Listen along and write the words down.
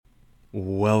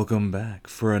Welcome back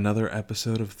for another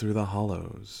episode of Through the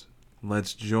Hallows.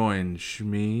 Let's join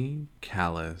Shmi,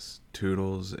 Callus,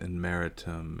 Toodles, and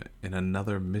Maritim in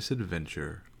another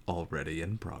misadventure already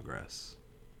in progress.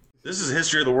 This is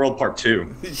History of the World Part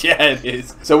 2. Yeah, it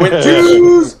is. So when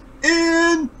Jews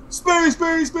in space.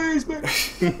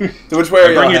 So which way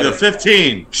are you? I bring you the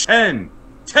 15,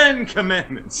 10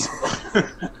 commandments.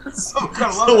 So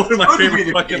kind So one of my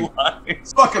favorite fucking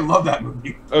lines. Fucking love that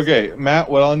movie. Okay, Matt,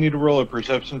 well, I need to roll a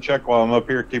perception check while I'm up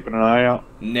here keeping an eye out.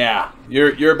 Nah,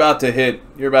 you're about to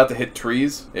hit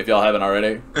trees if y'all haven't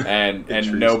already, and trees.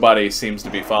 nobody seems to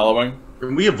be following.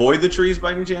 Can we avoid the trees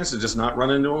by any chance and just not run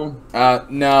into them?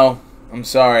 No, I'm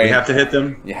sorry. We have to hit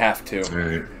them? You have to.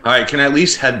 Alright, can I at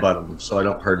least headbutt them so I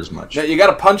don't hurt as much? You got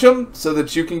to punch them so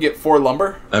that you can get 4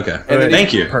 lumber. Okay, And then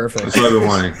thank you. Perfect. That's what I've been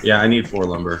wanting. Yeah, I need 4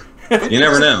 lumber. You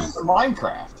never know.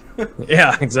 Minecraft.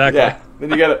 Yeah, exactly. Yeah. Then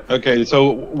you got to. Okay,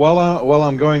 so while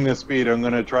I'm going this speed, I'm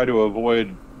going to try to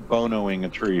avoid bonoing a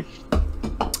tree.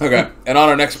 Okay. And on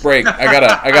our next break, I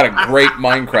got a great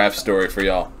Minecraft story for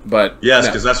y'all. But Yes, no.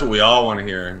 because that's what we all want to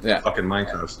hear. Yeah. Fucking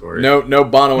Minecraft story. No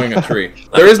bonoing a tree.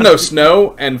 There is no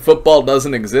snow, and football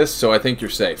doesn't exist, so I think you're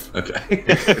safe. Okay.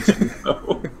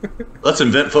 No. Let's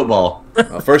invent football.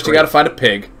 Well, first, you got to find a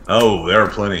pig. Oh, there are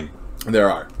plenty. There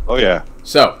are. Oh, yeah.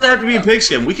 So, Doesn't have to be a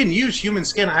pigskin. We can use human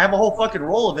skin. I have a whole fucking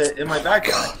roll of it in my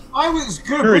backpack. I was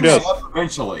gonna Sure he bring that does. up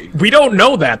eventually. We don't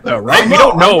know that though, right? I We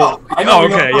don't know. I know Oh,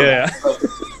 we okay, don't know yeah.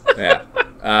 that, yeah.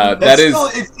 but That is. still,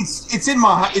 it's in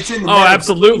my it's in the Oh, middle.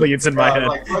 absolutely, it's in my head.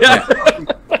 Yeah.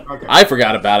 Okay. I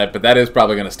forgot about it, but that is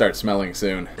probably going to start smelling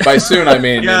soon. By soon, I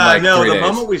mean Yeah, in like no, 3 the days.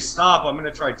 moment we stop, I'm going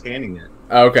to try tanning it.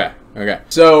 Okay.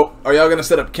 So, are y'all going to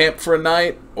set up camp for a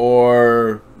night,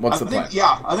 or what's the plan?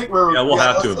 I think we're. Yeah, we'll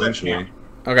have let's to do it, eventually. yeah.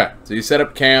 Okay. So you set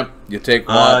up camp. You take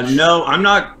watch. No, I'm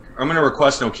not. I'm going to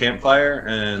request no campfire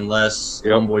unless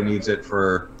Yep. Homeboy needs it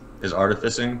for his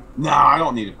artificing. Nah, I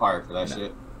don't need a fire for that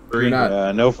shit. You're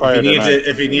not. No fire If he needs tonight. it,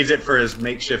 if he needs it for his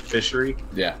makeshift fishery,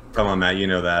 Yeah. come on, Matt, you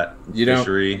know that. You don't-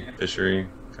 Fishery.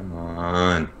 Come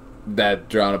on. That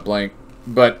drawing a blank.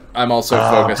 But I'm also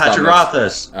focused on this.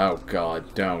 Patrathus. Oh God,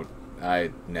 don't.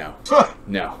 No.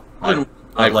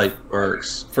 I've like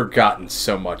works. Forgotten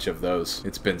so much of those.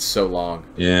 It's been so long.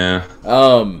 Yeah.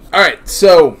 Alright,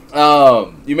 so,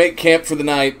 you make camp for the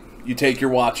night, you take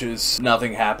your watches,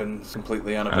 nothing happens,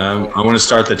 completely uneventful. I want to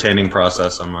start the tanning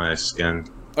process on my skin.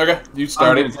 Okay, you I'm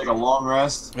started. gonna take a long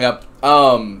rest. Yep.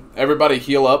 Everybody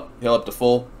heal up to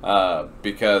full,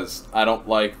 because I don't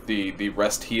like the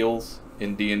rest heals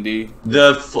in D&D.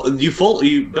 Don't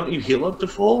you heal up to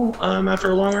full after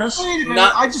a long rest? Wait a minute,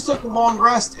 Not- I just took a long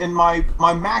rest and my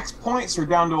max points are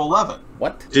down to 11.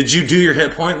 What? Did you do your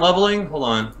hit point leveling? Hold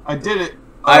on. I did it.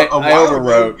 I a while ago.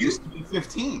 overwrote. It used to be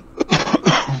 15.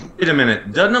 Wait a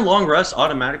minute. Doesn't a long rest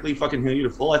automatically fucking heal you to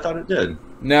full? I thought it did.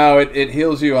 No, it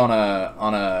heals you on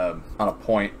a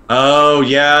point. Oh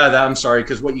yeah, I'm sorry.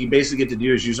 Because what you basically get to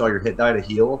do is use all your hit die to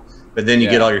heal, but then you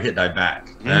Yeah. get all your hit die back.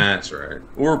 That's right.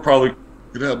 We're probably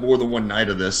gonna have more than one night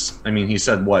of this. I mean, he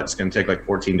said what? It's gonna take like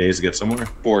 14 days to get somewhere.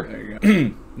 4. There you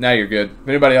go. Now you're good. If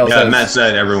anybody else Yeah, has... Matt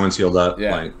said everyone's healed up.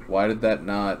 Yeah. Like, Why did that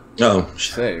not oh,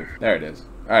 save? There it is.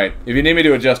 Alright, if you need me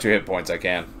to adjust your hit points, I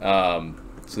can.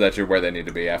 So that you're where they need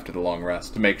to be after the long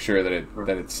rest to make sure that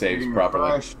it saves properly.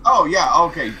 Refresh. Oh yeah,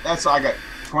 okay. I got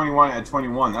 21 at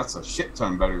 21. That's a shit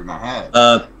ton better than I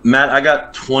had. Matt, I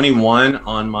got 21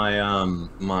 on my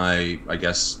my I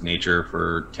guess nature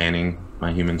for tanning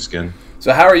my human skin.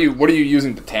 So what are you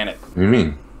using to tan it? What do you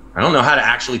mean? I don't know how to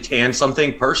actually tan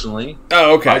something personally.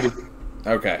 Oh, okay.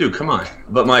 Okay. Dude, come on.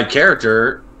 But my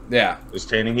character Yeah. is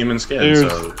tanning human skin,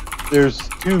 so There's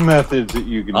 2 methods that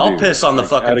you can do. I'll piss on the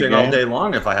Like, fucking at a thing all game, day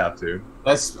long if I have to.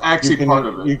 That's actually part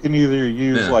of You it. can either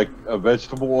use Yeah. like a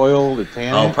vegetable oil to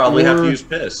tan I'll it, probably have or to use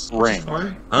piss. rain. Which is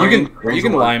fine. You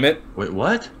can lime it. Wait,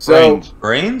 what? So Brains.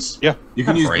 Brains? Yeah. You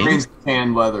can use brains? brains to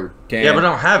tan leather. Yeah, but I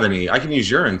don't have any. I can use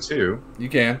urine too. you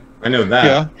can. I know that.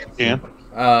 Yeah, you can.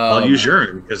 I'll use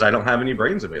urine because I don't have any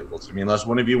brains available to me unless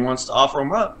one of you wants to offer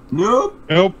them up. Nope.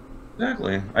 Nope.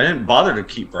 Exactly. I didn't bother to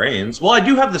keep brains. Well, I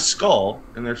do have the skull,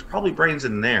 and there's probably brains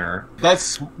in there.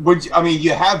 That's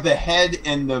you have the head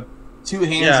and the 2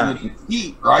 hands Yeah. and the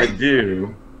feet, I right?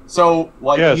 do. So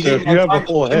like Yeah, you so didn't if you have a time to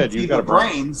full head, empty you've got the a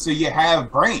brain. brain, so you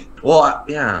have brain. Well,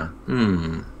 yeah.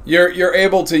 You're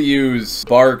able to use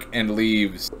bark and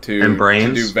leaves to And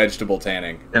brains? to do vegetable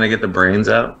tanning. Can I get the brains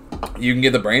out? You can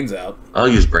get the brains out. I'll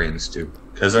use brains too,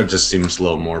 because that just seems a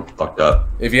little more fucked up.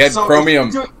 If you had So if chromium,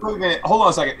 you're doing- wait a minute, hold on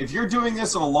a second. If you're doing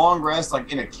this on a long rest,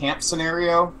 like in a camp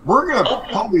scenario, we're gonna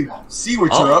probably see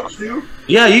what you're up to.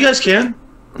 Yeah, you guys can.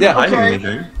 I'm Yeah, not hiding okay.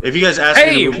 anything. If you guys ask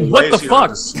Hey, me to move what away the so you don't have fuck?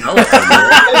 to smell it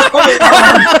anymore.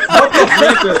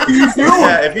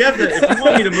 if you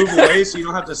want me to move away so you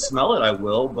don't have to smell it, I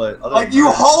will. But like you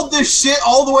hauled this shit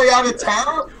all the way out of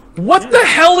town. What the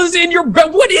hell is in your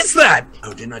bed? What is that?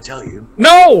 Oh, didn't I tell you?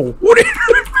 No. What?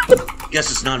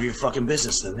 Guess it's none of your fucking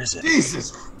business, then, is it?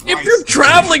 Jesus. If you're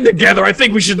traveling together, I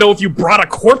think we should know if you brought a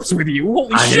corpse with you.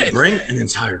 Holy I shit! didn't bring an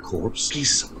entire corpse.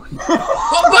 Jesus.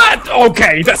 Well,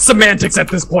 okay, that's semantics at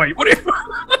this point. What?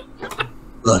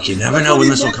 Look, you never know when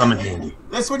this will come in handy.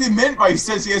 That's what he meant by he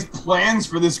says he has plans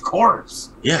for this corpse.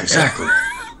 Yeah, exactly.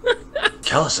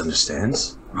 Callus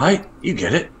understands, right? You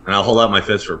get it. And I'll hold out my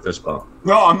fist for a fist bump.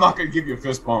 No, I'm not going to give you a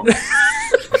fist bump.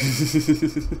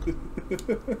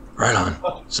 Right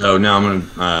on. So now I'm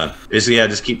gonna basically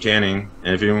just keep tanning,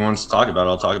 and if anyone wants to talk about it,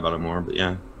 I'll talk about it more. But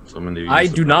yeah, so I'm gonna do. I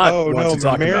do not Oh want no, to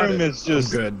talk about Miriam it. is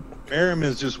just good. Miriam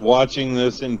is just watching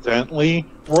this intently,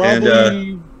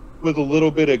 probably with a little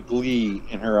bit of glee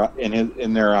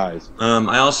in their eyes.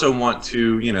 I also want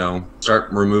to,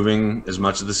 start removing as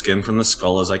much of the skin from the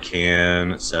skull as I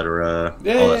can, etc.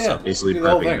 Yeah, all that yeah, stuff. Basically do the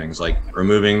whole prepping thing. things like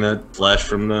removing the flesh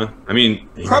from the. I mean,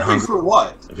 Prepping for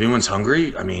what? if anyone's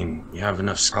hungry, I mean, you have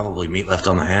enough probably meat left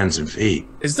on the hands and feet.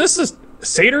 Is this a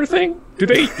satyr thing? Do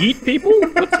they eat people?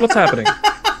 What's happening?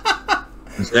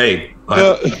 Hey,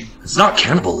 but it's not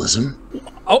cannibalism.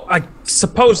 Oh, I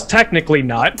suppose technically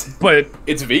not, but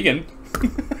It's vegan.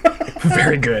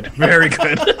 very good, very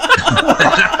good.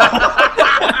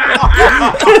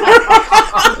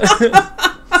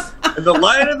 And the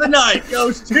light of the night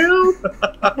goes to.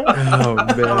 Oh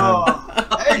man.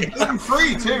 Oh, hey, gluten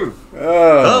free too.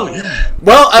 Oh yeah.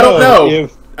 Well, I don't know.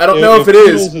 I don't know if it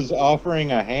is. Toodles is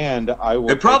offering a hand, I will.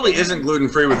 It probably isn't gluten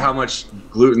free with how much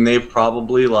gluten they've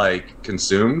probably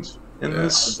consumed in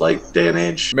this day and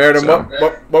age. Meriden,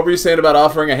 So- what were you saying about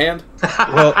offering a hand?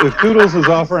 Well, if Toodles is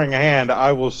offering a hand,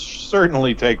 I will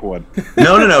certainly take one.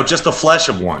 No, just the flesh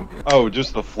of one. Oh,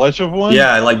 just the flesh of one?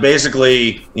 Yeah,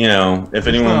 basically, if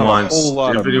anyone not a wants, whole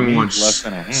lot if of anyone meat wants, less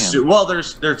than a hand. well,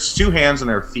 there's 2 hands and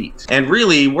their feet, and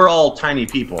really, we're all tiny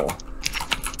people.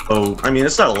 Oh, I mean,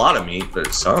 it's not a lot of meat, but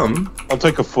it's some. I'll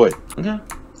take a foot. Okay,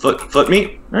 foot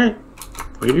meat. All right,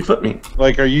 we'll give you foot meat.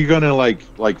 Like, are you gonna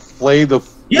flay the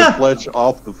Yeah. flesh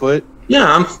off the foot? Yeah,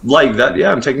 I'm like that.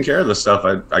 Yeah, I'm taking care of this stuff.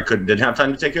 I didn't have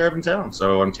time to take care of in town,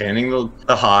 so I'm tanning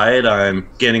the hide. I'm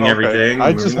getting Okay. everything.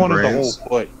 I just removing wanted the whole brains.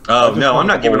 foot. Oh just no, I'm wanted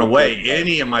not the giving whole away foot.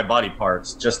 any of my body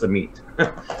parts, just the meat.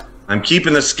 I'm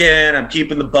keeping the skin. I'm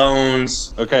keeping the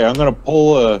bones. Okay, I'm gonna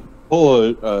pull a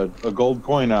gold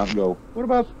coin out and go, what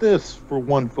about this for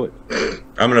 1 foot?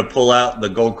 I'm gonna pull out the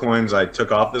gold coins I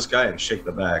took off this guy and shake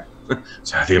the bag.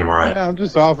 So I think I'm alright. Yeah, I'm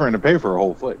just offering to pay for a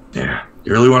whole foot. Yeah,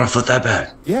 you really want a foot that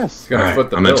bad? Yes. Gonna Alright, foot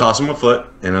the I'm gonna bill. toss him a foot,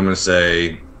 and I'm gonna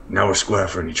say, "Now we're square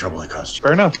for any trouble I caused you."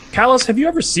 Fair enough. Callus, have you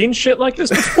ever seen shit like this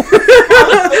before?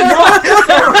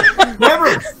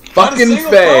 Never. Fucking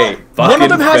Faye. One of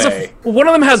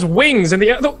them has wings, and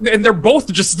and they're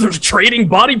both just trading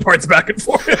body parts back and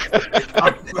forth.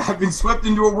 I've been swept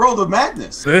into a world of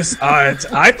madness. This,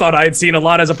 I thought I had seen a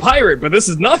lot as a pirate, but this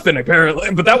is nothing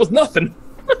apparently. But that was nothing.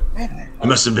 You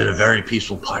must have been a very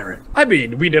peaceful pirate. I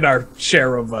mean, we did our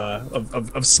share of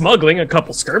smuggling, a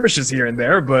couple skirmishes here and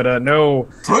there, but no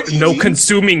Foot-eating?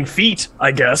 consuming feet,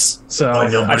 I guess. So Oh,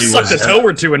 nobody I've sucked a was, toe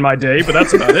or two in my day, but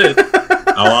that's about it.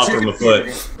 I'll offer him a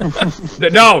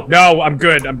foot. No, I'm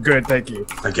good, thank you.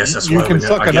 I guess that's You why can we know-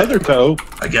 suck I guess- another toe.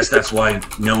 I guess that's why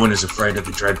no one is afraid of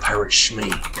the dread pirate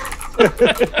Shmee.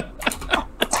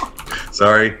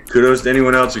 Sorry. Kudos to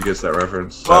anyone else who gets that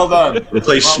reference. Well done.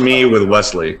 Replace Shmee with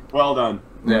Wesley. Well done.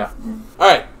 Yeah. All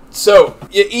right. So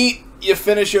you eat, you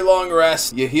finish your long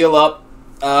rest, you heal up.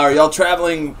 Are y'all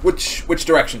traveling which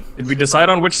direction? Did we decide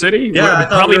on which city? Yeah, I thought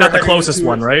Probably we were not the heading closest to-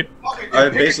 one, right? I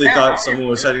basically thought someone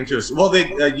was heading to us. Well,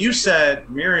 you said,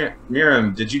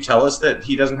 Miriam, did you tell us that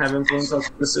he doesn't have influence on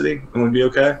the city and would be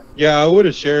okay? Yeah, I would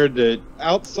have shared that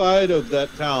outside of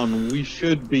that town, we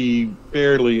should be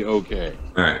fairly okay.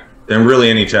 All right. Then really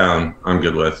any town I'm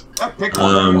good with. Pick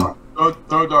one.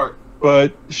 Throw a dart.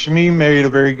 But Shmi made a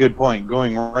very good point.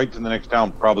 Going right to the next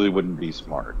town probably wouldn't be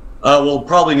smart. We'll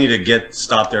probably need to get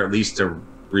stopped there at least to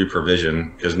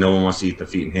reprovision because no one wants to eat the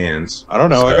feet and hands. I don't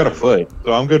know. I So- got a foot,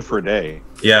 so I'm good for a day.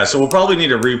 Yeah, so we'll probably need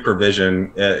to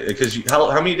reprovision because how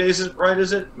many days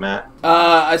is it, Matt?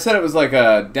 I said it was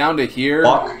down to here.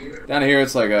 Walk. Down to here,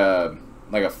 it's like a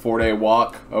 4-day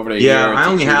walk. Over to Yeah, here. I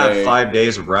only it's a have 3-day. 5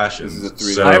 days of rations. This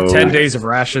is a 3-day. so I have 10 days of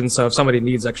rations, so if somebody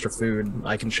needs extra food,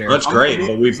 I can share. That's great,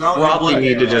 but we It's not probably like-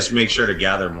 need to just make sure to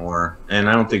gather more. And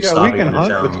I don't think Yeah, we stopping can in the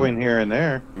hunt town. between here and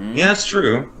there. Yeah, that's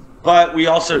true. But we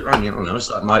also, I don't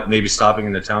know, maybe stopping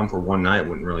in the town for one night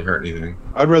wouldn't really hurt anything.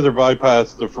 I'd rather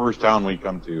bypass the first town we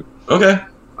come to. Okay.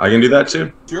 I can do that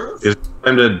too. Sure. It's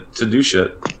time to do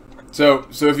shit. So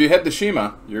if you head to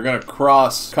Shima, you're gonna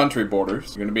cross country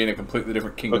borders. You're gonna be in a completely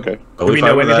different kingdom. Okay. Are Do we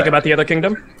fine know with anything that? about the other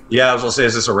kingdom? Yeah, I was gonna say,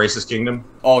 is this a racist kingdom?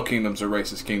 All kingdoms are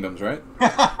racist kingdoms, right?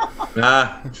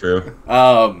 Nah, true.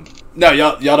 No,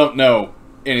 y'all don't know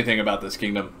anything about this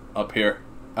kingdom up here.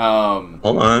 Hold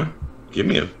on. Give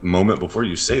me a moment before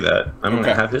you say that. I'm Okay.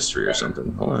 gonna have history or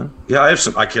something. Hold on. Yeah, I have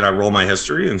some. Can I roll my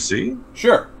history and see?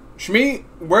 Sure. Shmi,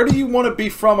 where do you want to be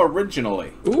from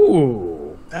originally?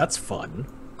 Ooh, that's fun.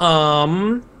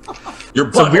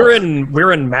 Your So butt.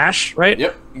 we're in MASH, right?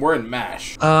 Yep, we're in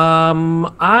MASH. I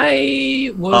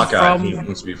was Hawkeye. He from.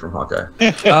 wants to be from Hawkeye.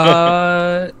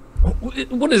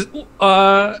 What is?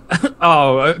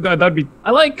 That'd be. I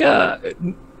like.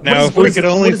 Now, if we could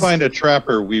only find a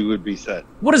trapper, we would be set.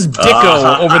 What is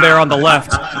Dicko over there on the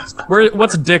left?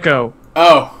 What's Dicko?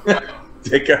 Oh,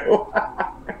 Dicko.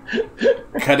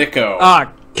 Kadiko.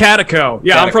 Catico.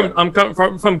 Yeah, Catico. I'm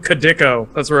from Cadico.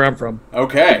 That's where I'm from.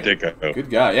 Okay. Dicko. Good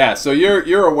guy. Yeah. So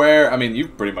you're aware. I mean,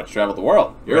 you've pretty much traveled the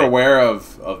world. You're Right. aware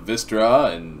of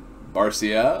Vistra and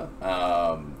Barcia,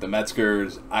 the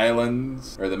Metzger's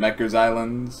Islands or the Metzger's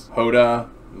Islands, Hoda,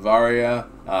 Varia.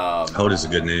 Hoda's a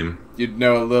good name. You'd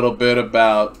know a little bit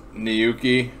about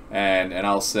Niyuki, and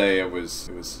I'll say it was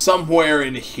somewhere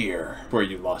in here where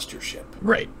you lost your ship,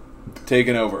 Great.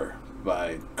 taken over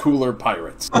by cooler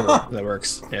pirates. That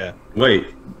works. Yeah. Wait,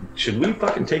 should we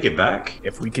fucking take it back?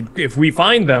 If we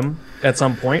find them at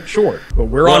some point, sure. But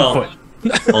we're Well, on foot.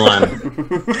 Hold on.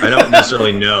 I don't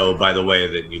necessarily know, by the way,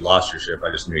 that you lost your ship. I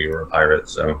just knew you were a pirate,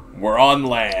 so. We're on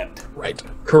land. Right.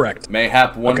 Correct.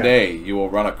 Mayhap one Okay. day you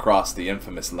will run across the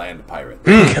infamous land pirate.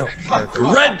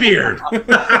 Redbeard!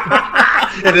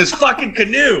 And his fucking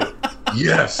canoe!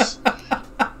 Yes!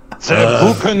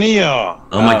 Buccaneer.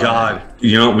 Oh my god.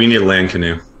 You know, we need a land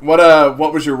canoe.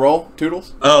 What was your roll,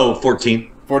 Toodles? Oh,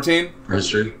 14. 14? For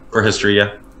history. For history,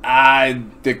 yeah.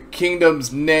 The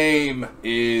kingdom's name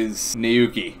is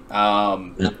Niyuki.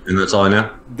 And that's all I know?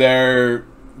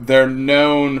 They're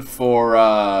known for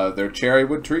their cherry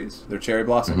wood trees, their cherry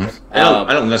blossoms. I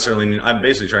don't necessarily need, I'm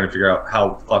basically trying to figure out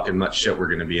how fucking much shit we're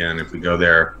going to be in if we go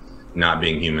there not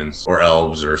being humans or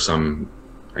elves or some,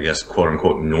 I guess,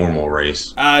 quote-unquote normal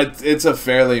race. It's a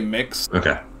fairly mixed.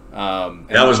 Okay. And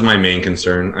That was my main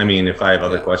concern. I mean, if I have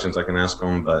other questions, I can ask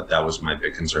them, but that was my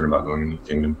big concern about going into the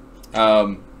kingdom.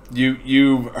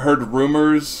 You've heard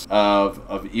rumors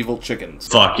of evil chickens.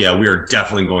 Fuck yeah, we are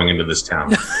definitely going into this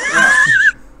town.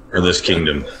 Or this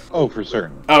kingdom. Oh, for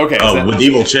certain. Oh, okay. Oh, with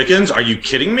evil chickens? Are you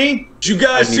kidding me? Did you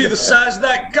guys I need see a the pet. size of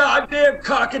that goddamn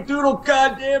cockadoodle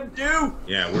goddamn dude?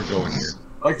 Yeah, we're going here.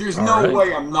 Like, there's no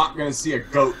way I'm not gonna see a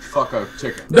goat fuck a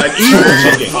chicken. An evil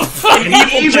chicken.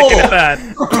 An evil Chicken at that.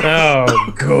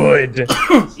 Oh, good.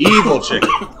 evil chicken.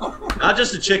 Not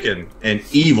just a chicken, an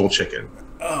evil chicken.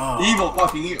 Evil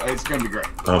fucking evil. It's gonna be great.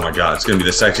 Oh my god, it's gonna be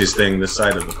the sexiest thing this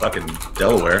side of the fucking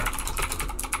Delaware.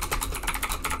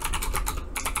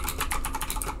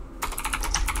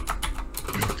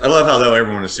 I love how though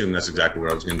everyone assumed that's exactly what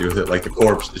I was gonna do with it. Like the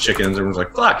corpse, the chickens, everyone's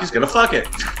like, fuck, he's gonna fuck it.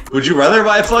 Would you rather if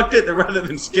I fucked it rather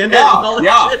than skinned it and all that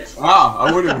Yeah, shit?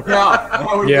 I would have.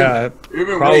 Yeah, It'd been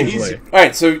way probably. easier. All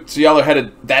right, so y'all are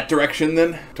headed that direction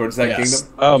then, towards that Yes.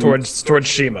 kingdom, Towards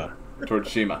Shima. towards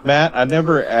Shima. Matt, I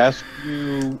never asked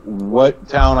you what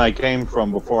town I came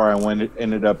from before I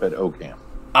ended up at Ocam.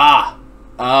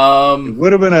 It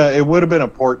would have been a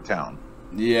port town.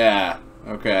 Yeah.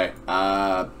 Okay.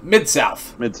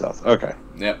 Mid-South. Mid-South. Okay.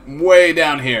 Yep. Way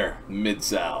down here.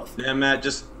 Mid-South. Yeah, Matt,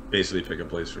 just basically pick a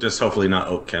place for just hopefully not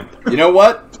Oak Kemp. You know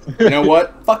what? You know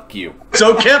what? Fuck you. It's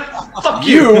Oak Kemp? Fuck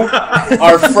You you!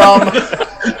 are from...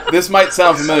 This might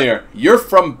sound familiar. You're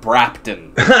from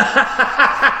Brapton.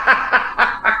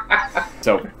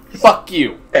 So, fuck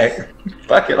you. Hey,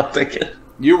 fuck it, I'll take it.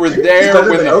 You were there better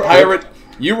when than the Oak pirate...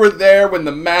 You were there when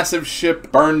the massive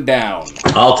ship burned down.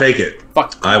 I'll take it.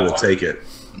 Fuck. I will take it.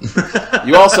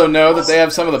 You also know that they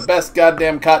have some of the best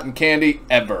goddamn cotton candy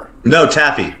ever. No,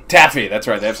 Taffy. Taffy, that's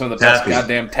right. They have some of the best Taffy.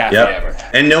 goddamn taffy Yep. ever.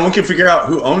 And no one can figure out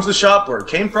who owns the shop, where it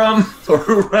came from, or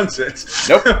who runs it.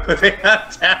 Nope. But they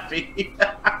have Taffy.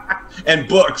 And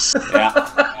books. Yeah.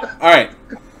 All right.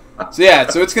 So yeah,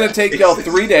 so it's going to take y'all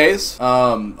 3 days.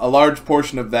 A large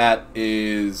portion of that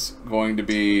is going to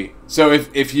be... So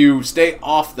if you stay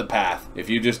off the path, if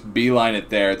you just beeline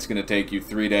it there, it's going to take you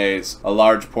 3 days. A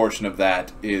large portion of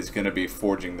that is going to be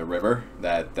forging the river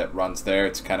that runs there.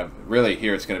 It's kind of... Really,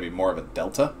 here it's going to be more of a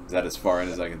delta. Is that as far in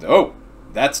as I can... Oh!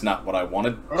 That's not what I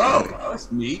wanted. Oh,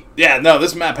 that's neat. Yeah, no,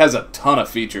 this map has a ton of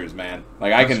features, man.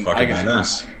 Like I can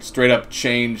nice. straight up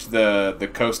change the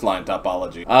coastline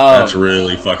topology. That's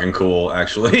really fucking cool,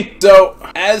 actually. So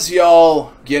as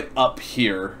y'all get up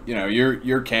here, you know,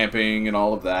 you're camping and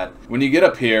all of that. When you get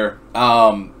up here,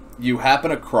 you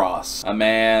happen across a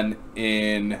man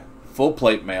in full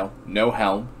plate mail, no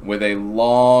helm, with a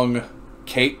long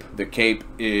cape. The cape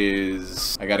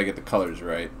is... I gotta get the colors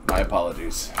right. My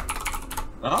apologies.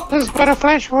 Oh, This is but a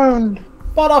flesh wound.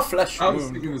 But a flesh I was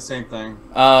wound. thinking the same thing.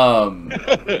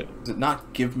 Does it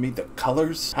not give me the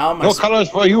colors? How am I... No colors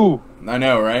for you. I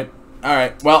know, right?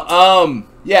 Alright, well,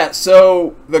 yeah,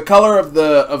 so the color of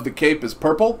the cape is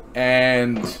purple,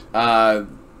 and,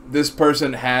 this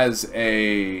person has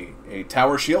a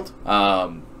tower shield.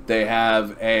 They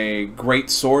have a great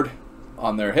sword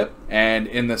on their hip, and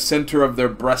in the center of their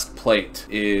breastplate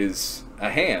is a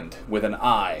hand with an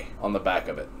eye on the back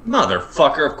of it.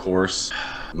 Motherfucker, of course.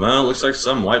 Well, it looks like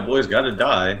some white boy's gotta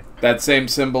die. That same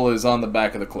symbol is on the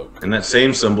back of the cloak. And that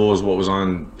same symbol is what was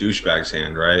on Douchebag's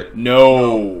hand, right?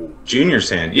 No. Junior's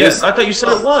hand. Yes, I thought you said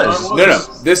it was.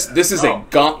 No. This is a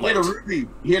gauntlet. He had a ruby.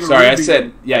 He had a Sorry, I ruby.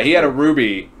 said, yeah, he had a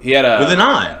ruby. He had a... With an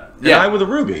eye. Yeah. An eye with a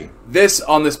ruby. This,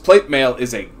 on this plate mail,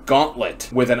 is a gauntlet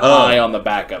with an eye on the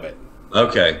back of it.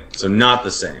 Okay, so not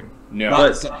the same.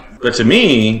 No. But to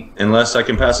me, unless I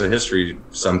can pass a history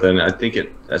something, I think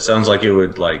that sounds like it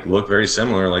would like look very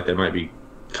similar, like they might be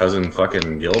cousin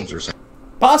fucking guilds or something.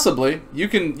 Possibly. You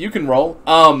can roll.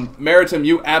 Meritum,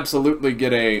 you absolutely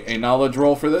get a knowledge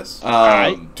roll for this.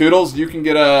 Toodles, you can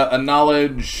get a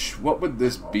knowledge... What would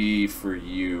this be for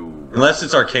you? Unless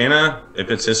it's Arcana, if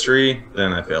it's history,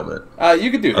 then I failed it. You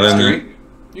could do Other than history.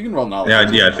 You can roll knowledge.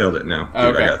 Yeah, I failed it. No,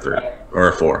 Okay. I got 3 or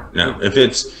a 4. No, if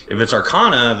it's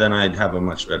Arcana, then I'd have a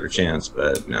much better chance.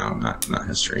 But no, not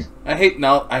history. I hate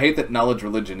that knowledge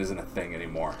religion isn't a thing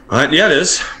anymore. Yeah, it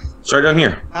is. It's right down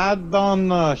here. I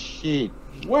don't shit.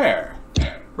 Where?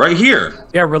 Right here.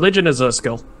 Yeah, religion is a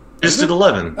skill. Just at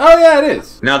 11. Oh yeah, it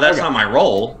is. Now that's not my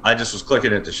roll. I just was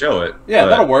clicking it to show it. Yeah, but-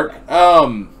 that'll work.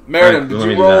 Meritum, Alright, did let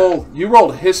me you do roll? You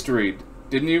rolled history,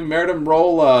 didn't you? Meritum,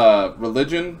 roll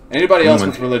religion. Anybody else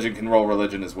with religion can roll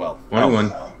religion as well.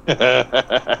 21.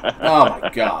 Oh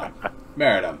my god,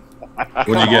 Meritum. What'd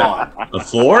you Come get? on. A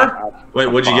 4? Wait,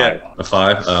 what'd you get? A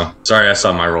 5? Oh, sorry, I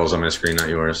saw my rolls on my screen, not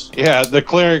yours. Yeah, the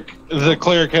cleric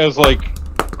has like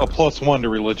a +1 to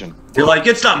religion. You're like,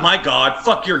 it's not my god.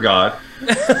 Fuck your god.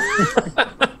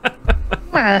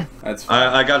 That's fine.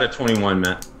 I got a 21,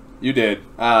 Matt. You did.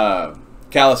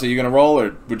 Callus, are you gonna roll,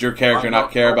 or would your character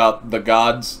not care about the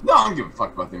gods? No, I don't give a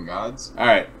fuck about them gods. All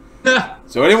right.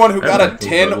 So anyone who got a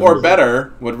 10 or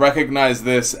better would recognize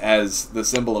this as the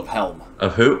symbol of Helm.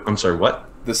 Of who? I'm sorry, what?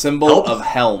 The symbol Help? of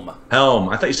Helm. Helm.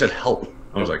 I thought you said help.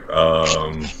 I was like,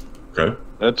 okay.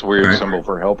 That's a weird Alright. symbol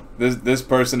for help. This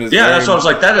person is Yeah, very- that's what I was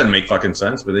like, that doesn't make fucking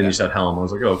sense. But then you said helm. I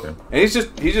was like, oh, okay. And he's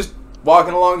just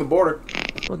walking along the border.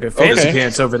 Look at fancy Okay.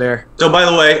 pants over there. So, by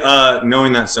the way,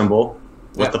 knowing that symbol,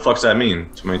 what the fuck's that mean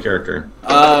to my character?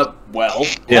 Well.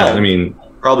 Yeah, Helm. I mean,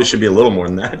 probably should be a little more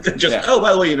than that. Just, Yeah. oh,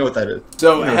 by the way, you know what that is.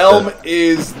 So You know Helm what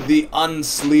is the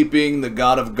unsleeping, the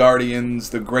god of guardians,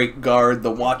 the great guard,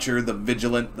 the watcher, the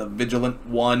vigilant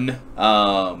one.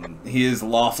 He is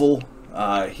lawful.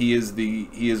 He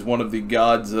is one of the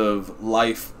gods of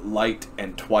life, light,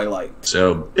 and twilight.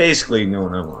 So basically, no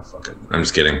one I want to fucking. I'm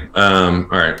just kidding. All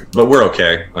right, but we're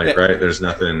okay. Like, Yeah. right? There's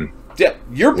nothing. Yeah,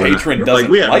 your patron doesn't like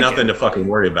we have like nothing him. to fucking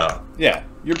worry about. Yeah,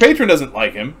 your patron doesn't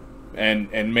like him, and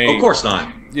may Of course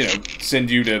not. send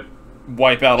you to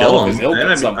wipe out Kill all of him, his ilk and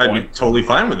at some I'd be point. totally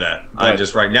fine with that. I But-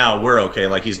 just right now we're okay.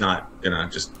 Like he's not gonna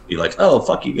just be like, oh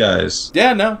fuck you guys.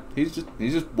 Yeah, no, he's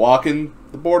just walking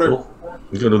the border. Cool.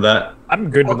 Good with that. I'm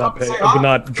good with Well, not, say hi. with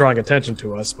not drawing attention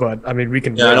to us, but I mean, we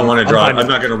can. Yeah, I don't want to draw. fine I'm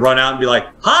not gonna run out and be like,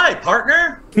 hi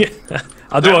partner. with-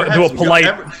 I'll do Ever a had some polite.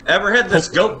 ever had this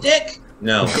goat dick?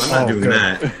 No, I'm not Oh, doing good.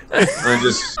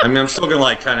 that. I'm still gonna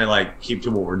like kind of like keep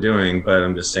to what we're doing, but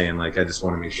I'm just saying like I just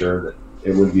want to make sure that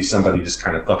it would be somebody just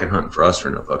kind of fucking hunting for us for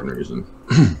no fucking reason.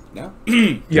 No,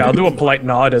 Yeah, I'll do a polite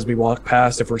nod as we walk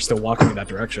past if we're still walking in that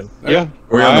direction. Yeah.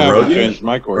 Were we on the I road haven't yet? changed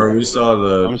my Or course. we saw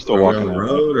the. I'm still are we walking on the that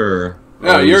road, or no,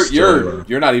 are we you're still-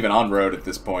 you're not even on road at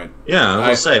this point. Yeah, I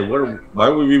was gonna say, why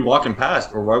would we be walking past,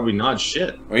 or why would we not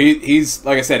shit? Well, he's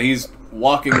like I said, he's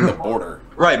walking the border.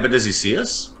 Right, but does he see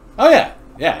us? Oh yeah.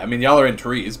 I mean, y'all are in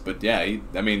trees, but yeah,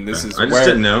 this is I just where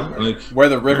didn't know. Like, where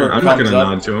the river I'm not comes gonna up.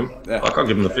 nod to him. Yeah. Fuck, I'll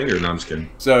give him the finger. No, I'm just kidding.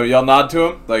 So y'all nod to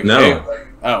him, like No. hey.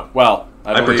 Oh well,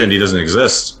 I pretend he doesn't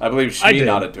exist. I believe I she did.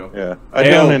 nodded to him. Yeah. I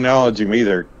Hail. don't acknowledge him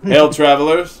either. Hail,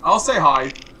 travelers! I'll say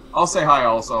hi. I'll say hi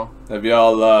also. Have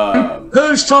y'all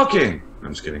Who's talking?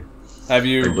 I'm just kidding. Have Are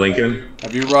you you blinking?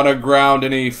 run aground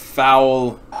any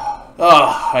foul?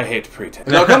 Oh, I hate pretense.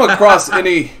 Now, come across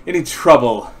any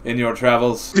trouble in your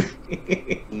travels?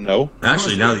 No.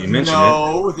 Actually, now that you mention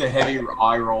No, with a heavy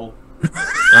eye roll. it.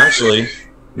 Actually,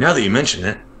 now that you mention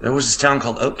it, there was this town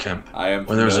called Oakham. I am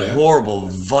Where there was a familiar. horrible,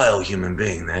 vile human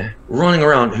being there, running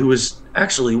around who was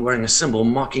actually wearing a symbol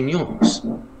mocking yours.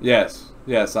 Yes,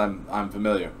 I'm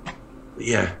familiar. But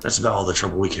yeah, that's about all the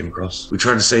trouble we came across. We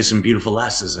tried to save some beautiful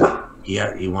lasses, and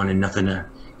he wanted nothing to...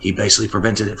 He basically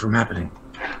prevented it from happening.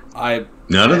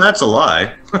 None of that's a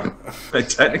lie.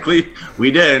 Technically,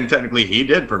 we did, and technically he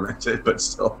did prevent it, but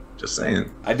still, just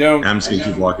saying. I'm just gonna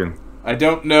keep walking. I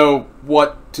don't know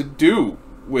what to do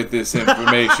with this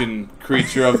information,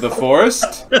 creature of the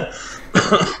forest. Why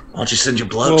don't you send your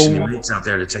blokes and your mates out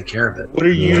there to take care of it? What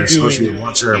are you They're supposed to doing be a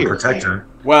watcher and here? protector.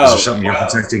 Well, is there something you're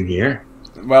protecting here?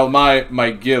 Well,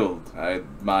 my guild,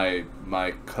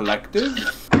 my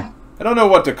collective. I don't know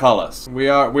what to call us. We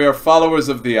are followers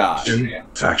of the eye.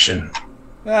 Faction.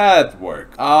 That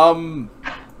work.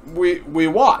 We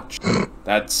watch.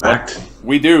 That's Fact. what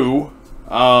we do.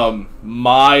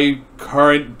 My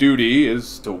current duty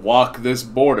is to walk this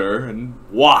border and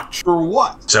watch. For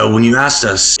what? So when you asked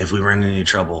us if we were in any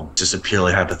trouble, just a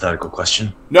purely hypothetical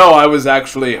question. No, I was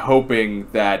actually hoping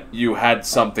that you had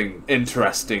something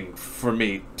interesting for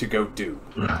me to go do.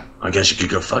 I guess you could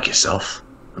go fuck yourself.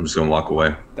 I'm just gonna walk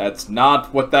away. That's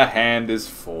not what the hand is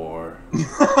for.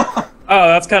 Oh,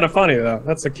 that's kind of funny though.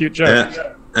 That's a cute joke.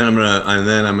 And I'm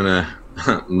gonna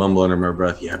mumble under my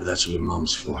breath. Yeah, but that's what your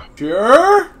mom's for.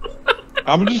 Sure?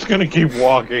 I'm just gonna keep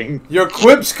walking. Your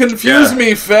quips confuse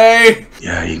me, Faye.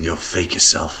 Yeah, you can go fake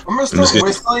yourself. I'm gonna start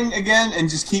whistling again and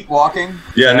just keep walking.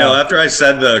 Yeah, no. After I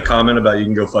said the comment about you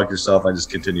can go fuck yourself, I just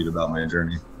continued about my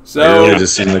journey. So It really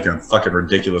just seemed like a fucking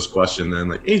ridiculous question. Then,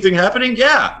 like, anything happening?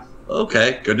 Yeah.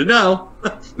 Okay, good to know.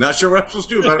 Not sure what I'm supposed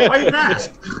to do about it. Why didn't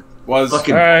ask? was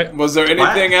Alright. was there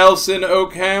anything else in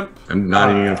Oakham? I'm not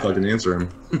even gonna fucking answer him.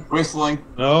 Whistling.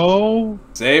 No.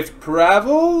 Safe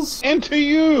travels? And to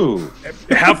you.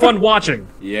 Have fun watching.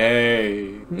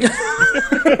 Yay.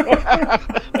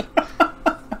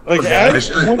 Like,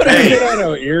 Hey. all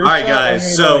All right,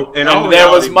 guys. So, in all And there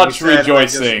was reality, much when you said I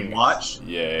just rejoicing. Watch.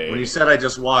 Yay. When you said I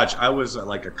just watch, I was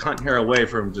like a cunt hair away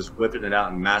from just whipping it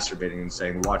out and masturbating and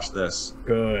saying, "Watch this."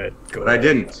 Good. But I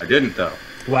didn't. I didn't though.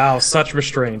 Wow, such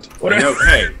restraint. What I know,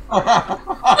 hey, come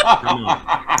on.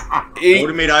 I He, would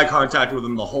have made eye contact with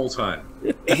him the whole time.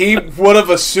 he would have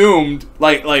assumed,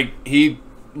 like he That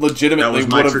legitimately was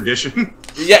would my have. tradition.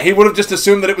 Yeah, he would have just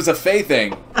assumed that it was a Faye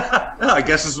thing. I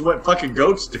guess this is what fucking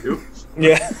goats do.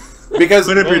 Yeah. Because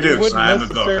But if Well, you do, it wouldn't I have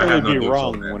a goat. I necessarily have no be dibs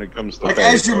wrong on that. when it comes to Like faith.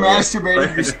 as you're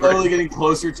masturbating, you're slowly getting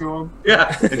closer to him.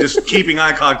 Yeah, and just keeping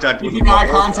eye contact with Keeping him. eye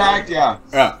contact, yeah.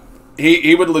 yeah,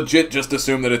 he would legit just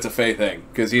assume that it's a Faye thing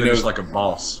because he They're knows. just like a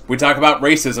boss. We talk about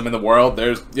racism in the world.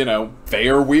 There's, Faye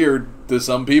are weird to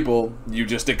some people. You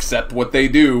just accept what they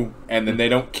do, and then they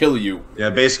don't kill you. Yeah,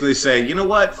 basically say, you know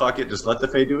what? Fuck it. Just let the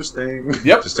Fae do his thing.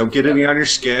 Yep. Just don't get any on your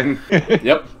skin.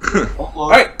 Yep. All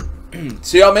right.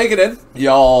 So y'all make it in.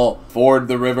 Y'all ford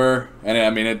the river, and I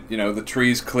mean, the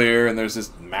tree's clear, and there's this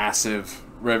massive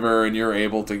river, and you're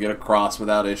able to get across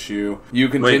without issue. You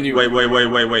continue.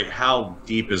 Wait. How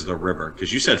deep is the river?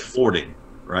 Because you said fording,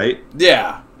 right?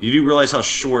 Yeah. You do realize how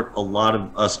short a lot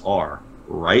of us are,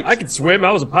 right? I can swim.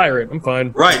 I was a pirate. I'm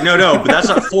fine. Right, no, but that's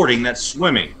not fording, that's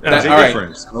swimming. There's a All right.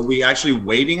 difference. Are we actually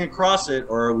wading across it,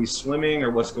 or are we swimming, or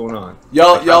what's going on?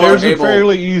 Y'all are There's a able.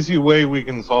 fairly easy way we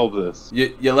can solve this.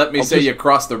 You let me say you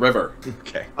cross the river.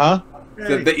 Okay. Huh?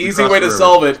 The easy way to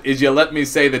solve it is you let me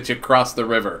say that you cross the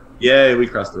river. Yay, we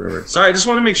crossed the river. Sorry, I just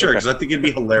want to make sure, because I think it'd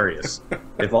be hilarious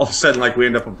if all of a sudden, like, we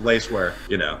end up in a place where,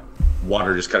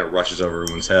 water just kind of rushes over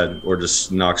everyone's head, or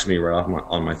just knocks me right off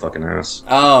on my fucking ass.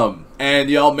 And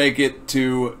y'all make it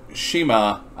to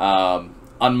Shima,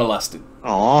 unmolested.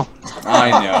 Aw.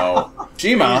 I know.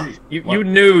 Shima. You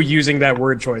knew using that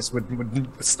word choice would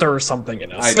stir something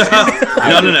in us.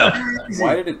 No.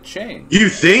 Why did it change? You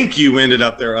think you ended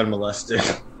up there unmolested,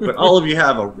 but all of you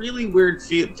have a really weird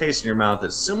taste in your mouth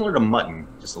that's similar to mutton,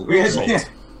 just a little salt,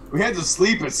 We had to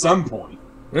sleep at some point.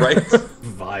 right?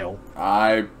 Vile.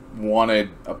 I wanted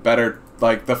a better.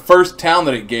 Like, the first town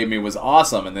that it gave me was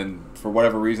awesome, and then for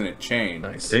whatever reason it changed.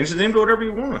 Nice. Change the name to whatever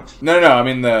you want. No. I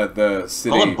mean the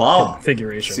city. Call it Bob.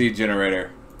 Configuration. Seed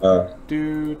generator. Oh,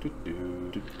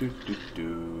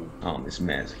 Miss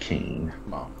Mazikeen.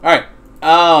 Come on. Alright.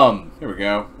 Here we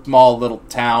go. Small little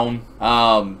town.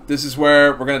 This is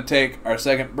where we're gonna take our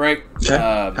second break. Okay.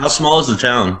 How small is the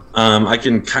town? I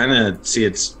can kind of see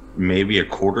it's maybe a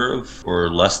quarter of or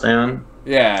less than.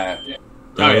 Yeah.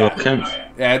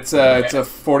 Yeah, it's a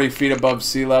 40 feet above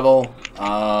sea level.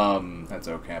 That's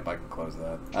OCamp. I can close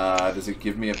that. Does it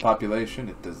give me a population?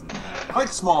 It doesn't. I think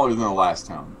smaller than the last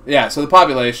town. Yeah, so the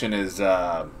population is. these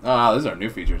are new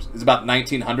features. It's about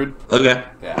 1,900. Okay.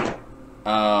 Yeah.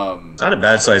 Not a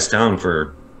bad sized town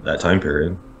for that time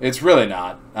period. It's really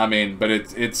not. I mean, but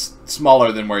it's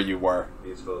smaller than where you were.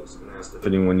 These folks asked if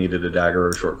anyone needed a dagger or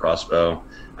a short crossbow.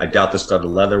 I doubt the studded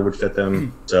leather would fit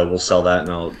them, so we'll sell that and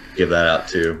I'll give that out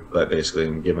too. But basically,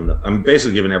 I'm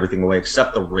basically giving everything away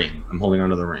except the ring. I'm holding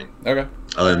onto the ring. Okay.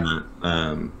 Other than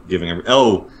that, giving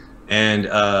and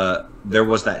there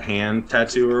was that hand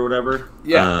tattoo or whatever.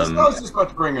 Yeah. That's what I was just about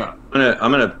to bring up.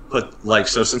 I'm gonna put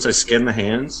since I skinned the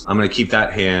hands, I'm gonna keep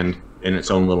that hand in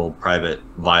its own little private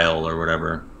vial or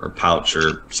whatever, or pouch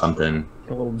or something.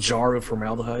 A little jar of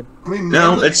formaldehyde.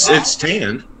 No, it's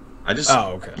tanned.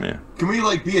 Oh, okay. Yeah. Can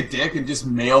we be a dick and just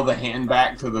mail the hand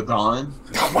back to the Don?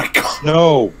 Oh my god.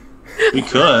 No. We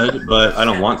could, but I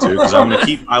don't want to because I want to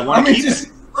keep just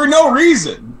it. For no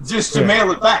reason, just to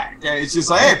mail it back. It's just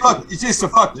like, hey, fuck, it's just a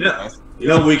fuck. Yeah. You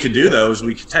know what we could do though is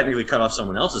we could technically cut off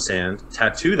someone else's hand,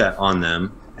 tattoo that on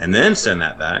them, and then send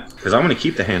that back because I'm going to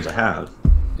keep the hands I have.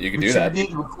 You can do that. Need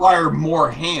to require more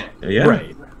hands. Yeah.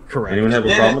 Right. Correct. Anyone have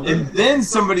a problem with that? And then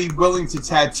somebody willing to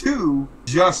tattoo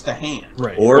just a hand.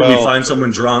 Right. Or we find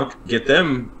someone drunk, get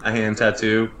them a hand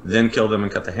tattoo, then kill them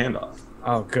and cut the hand off.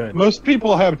 Oh, good. Most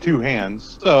people have two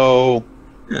hands, so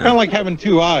kind of like having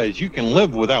two eyes. You can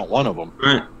live without one of them.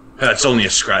 Right. That's only a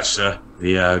scratch, sir.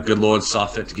 The good Lord saw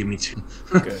fit to give me two.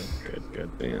 Good.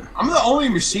 Yeah. I'm the only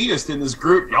machinist in this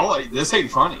group. Y'all, this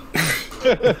ain't funny.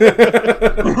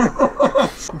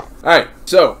 All right,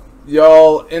 so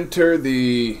y'all enter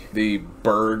the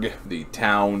burg, the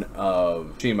town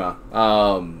of Shima.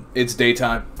 It's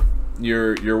daytime.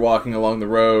 You're walking along the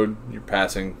road. You're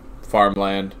passing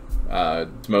farmland.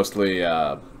 It's mostly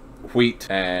wheat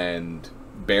and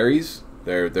berries.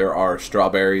 There are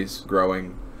strawberries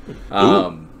growing.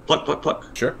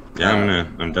 Pluck. Sure. Yeah,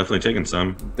 I'm definitely taking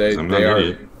some.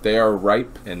 They are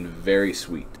ripe and very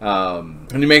sweet.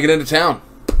 And you make it into town.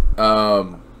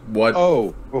 What?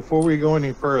 Oh, before we go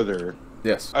any further,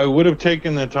 Yes. I would have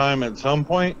taken the time at some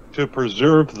point to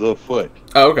preserve the foot.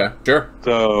 Oh, okay. Sure.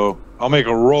 So I'll make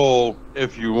a roll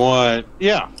if you want.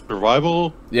 Yeah,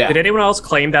 survival. Yeah. Did anyone else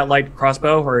claim that light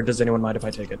crossbow, or does anyone mind if I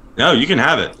take it? No, you can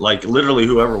have it. Like literally,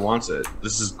 whoever wants it.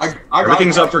 This is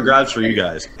everything's up for grabs for you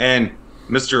guys. And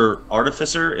Mr.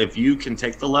 Artificer, if you can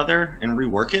take the leather and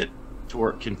rework it to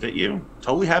where it can fit you,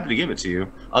 totally happy to give it to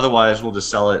you. Otherwise, we'll just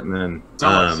sell it and then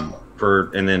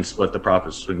and then split the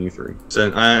profits between you three.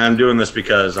 So I'm doing this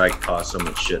because I cost so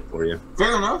much shit for you.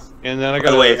 Fair enough. And then I got.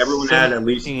 By the way,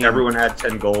 everyone had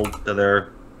 10 gold to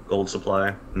their gold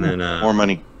supply, and then more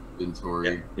money.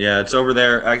 Inventory. Yeah, it's over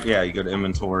there. Yeah, you go to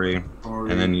inventory, and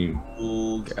then you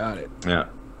got it. Yeah,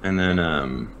 and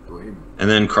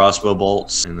then crossbow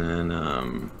bolts, and then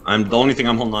the only thing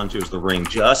I'm holding on to is the ring,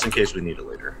 just in case we need it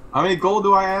later. How many gold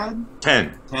do I add?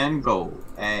 10. 10 gold.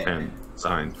 10.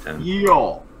 Signed. 10.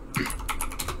 Yo.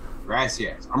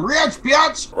 Gracias. I'm rich,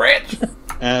 bitch. Rich.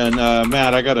 And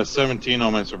Matt, I got a 17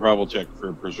 on my survival check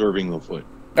for preserving the foot.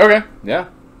 Okay. Yeah.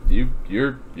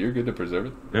 You're good to preserve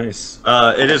it. Nice.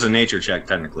 It is a nature check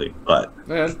technically, but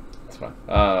Yeah, that's fine.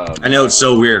 I know it's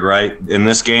so weird, right? In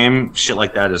this game, shit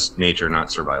like that is nature, not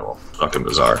survival. Fucking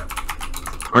bizarre.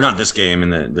 Or not this game, in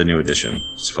the new edition.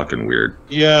 It's fucking weird.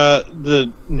 Yeah,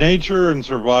 the nature and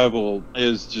survival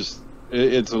is just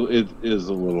it is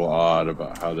a little odd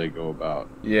about how they go about.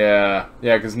 Yeah,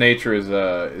 because nature is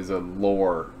a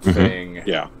lore thing.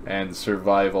 Yeah, and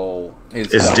survival is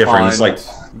different.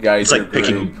 It's like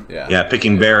picking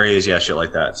picking berries, shit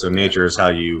like that. So nature is how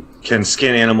you can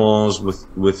skin animals with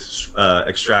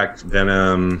extract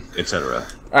venom, etc.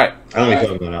 All right. I only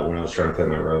found that out when I was trying to play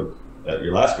my rogue at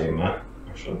your last game, Matt.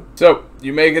 Actually. So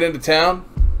you make it into town.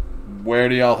 Where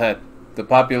do y'all head? The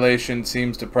population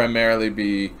seems to primarily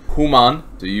be human,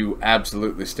 so you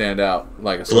absolutely stand out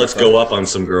like a. So let's go up on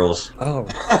some girls. Oh.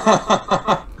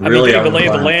 Really, getting the lay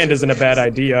of the land isn't a bad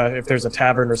idea if there's a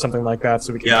tavern or something like that,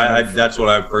 so we can. Yeah, that's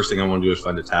what first thing I want to do is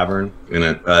find a tavern in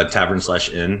a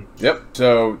tavern/inn. Yep.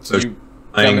 So you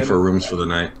paying for rooms for the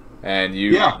night, and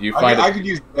you find I could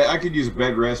use a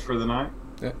bed rest for the night.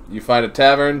 Yeah, you find a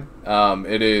tavern.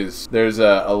 There's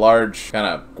a large kind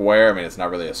of square. I mean, it's not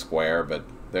really a square, but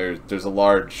there's a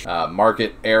large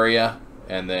market area,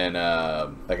 and then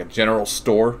like a general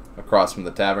store across from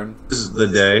the tavern. This is the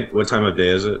day. What time of day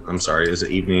is it? I'm sorry. Is it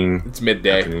evening? It's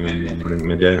midday. Afternoon,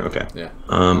 midday. Okay. Yeah.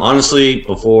 Honestly,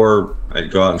 before I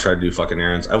go out and try to do fucking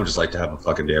errands, I would just like to have a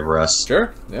fucking day of rest.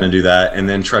 Sure. Yeah. And do that, and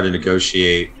then try to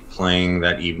negotiate playing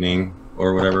that evening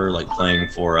or whatever, like playing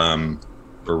for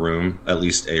room, at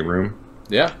least a room.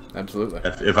 Yeah, absolutely.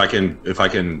 If I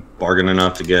can bargain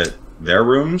enough to get their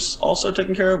rooms also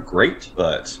taken care of, great.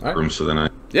 But rooms for the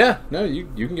night. Yeah, no,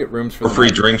 you can get rooms for or the free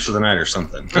night. Drinks for the night or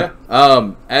something. Yeah.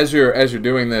 As you're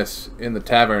doing this in the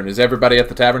tavern, is everybody at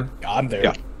the tavern? I'm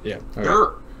there. Yeah. Okay.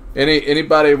 Sure.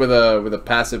 Anybody with a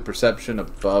passive perception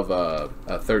above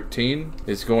a 13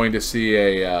 is going to see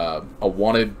a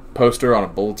wanted poster on a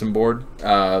bulletin board.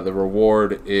 The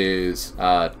reward is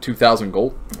 2,000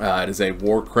 gold. It is a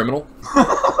war criminal.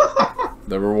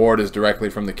 The reward is directly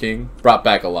from the king, brought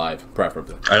back alive,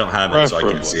 preferably. I don't have it, so I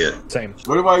can't see it. Same.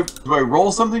 What do I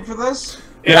roll something for this?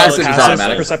 Passive is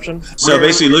automatic. Perception. So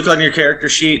basically, look on your character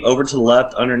sheet over to the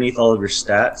left, underneath all of your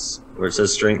stats, where it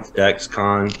says Strength, Dex,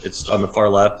 Con. It's on the far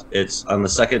left. It's on the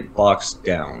second box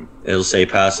down. It'll say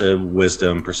Passive,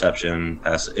 Wisdom, Perception,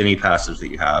 any passives that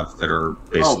you have that are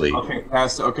basically. Oh, okay,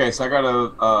 passive. Okay, so I got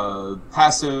a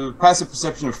passive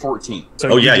perception of 14.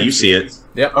 So you see it.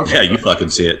 Yep. Okay. Yeah, you fucking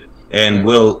see it. And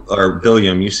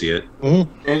William, you see it.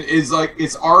 Mm-hmm. And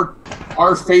it's our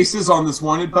faces on this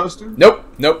wanted poster? Nope.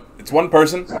 It's one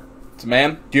person. It's a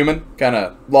man, human, kind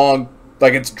of long,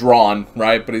 like it's drawn,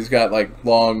 right? But he's got like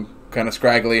long, kind of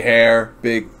scraggly hair,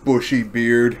 big bushy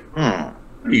beard. How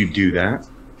do you do that?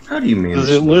 How do you manage?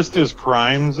 Does it list his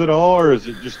crimes at all, or is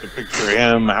it just a picture of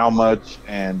him, how much,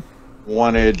 and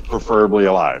wanted, preferably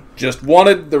alive? Just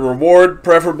wanted, the reward,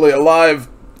 preferably alive,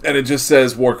 and it just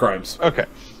says war crimes. Okay,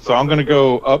 so I'm going to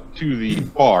go up to the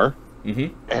bar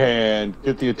Mm-hmm. and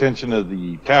get the attention of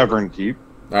the tavern keep.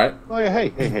 All right. Oh, yeah,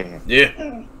 hey.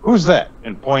 Yeah. Who's that?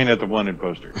 And point at the wanted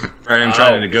poster. I'm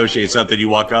trying to negotiate something. You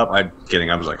walk up. I'm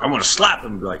kidding. I was like, I'm going to slap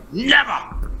him. Be like,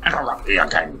 never interrupt me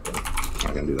again. I'm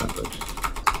not going to do that, but...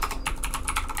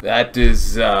 That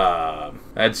is,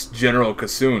 that's General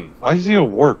Kassoon. Why is he a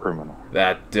war criminal?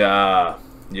 That,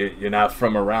 you're not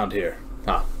from around here.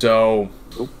 Huh. So,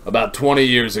 about 20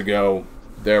 years ago,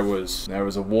 there was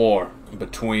a war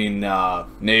between,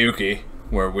 Nayuki,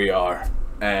 where we are,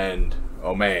 and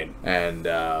Omain. And,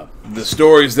 the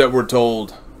stories that were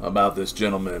told about this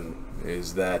gentleman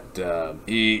is that,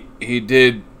 he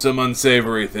did some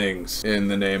unsavory things in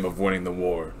the name of winning the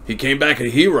war. He came back a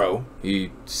hero.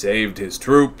 He saved his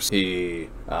troops. He,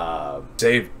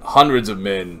 saved hundreds of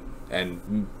men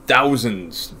and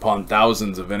thousands upon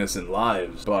thousands of innocent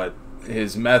lives, but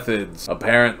his methods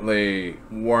apparently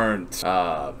weren't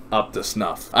up to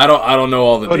snuff. I don't know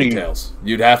all the details.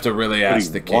 You'd have to really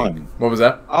ask the king. What was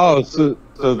that? Oh, so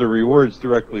the reward's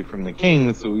directly from the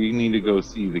king, so we need to go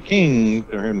see the king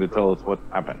for him to tell us what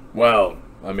happened. Well,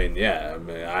 I mean, yeah. I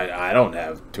mean, I don't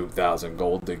have 2,000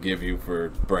 gold to give you for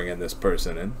bringing this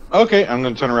person in. Okay, I'm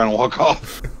going to turn around and walk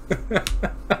off.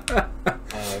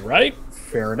 All right.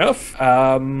 Fair enough.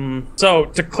 So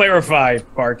to clarify,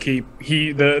 Barkeep,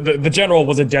 the general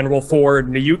was a general for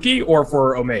Nayuki or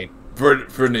for Omain? For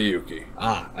Nayuki.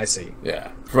 Ah, I see.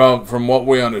 Yeah. From what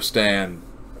we understand,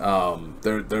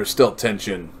 there's still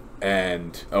tension,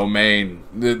 and Omain,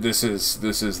 this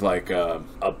is like a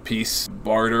peace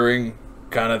bartering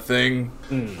kind of thing.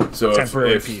 So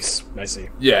temporary peace. I see.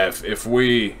 Yeah, if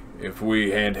we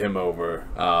hand him over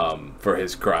for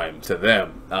his crime to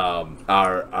them,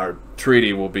 our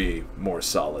treaty will be more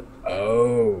solid.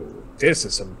 Oh, this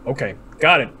is some... Okay,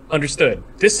 got it. Understood.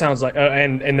 This sounds like...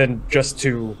 and then just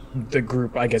to the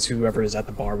group, I guess whoever is at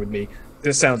the bar with me,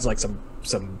 this sounds like some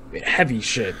heavy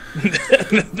shit. I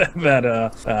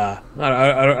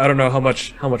don't know how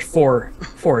much four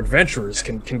adventurers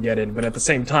can get in, but at the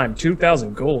same time,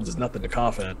 2,000 gold is nothing to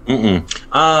cough at.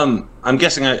 I'm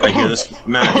guessing I hear this,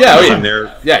 Matt.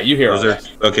 Yeah, you hear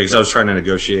it. Okay, because I was trying to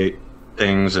negotiate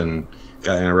things and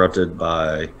got interrupted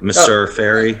by Mr.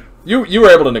 Ferry. You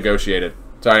were able to negotiate it.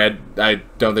 Sorry, I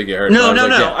don't think you heard. No.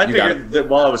 I figured that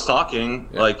while I was talking,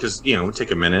 because it would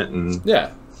take a minute and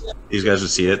these guys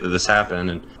would see it that this happened,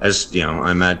 and I just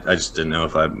I just didn't know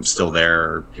if I'm still there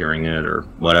or hearing it or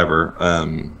whatever.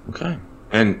 Okay,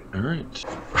 and all right,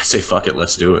 I say fuck it,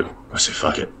 let's do it. I say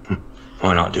fuck it,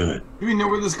 why not do it? Do we know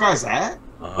where this guy's at?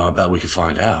 I bet we could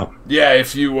find out. Yeah,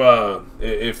 if you want,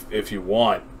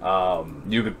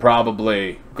 you could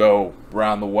probably go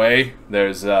around the way.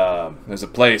 There's a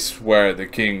place where the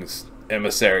king's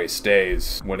emissary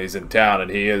stays when he's in town, and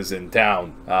he is in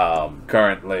town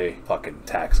currently. Fucking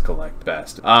tax collect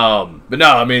bastard. But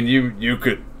no, I mean you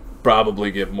could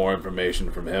probably get more information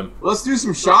from him. Let's do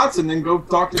some shots and then go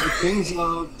talk to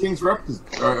the king's representative.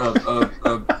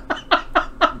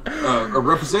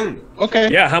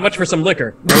 Okay. Yeah, how much for some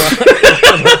liquor?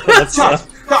 let's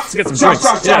get some drinks.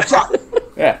 Shot.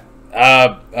 Yeah.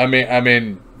 I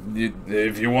mean,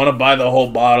 if you want to buy the whole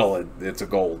bottle, it's a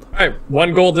gold. All right,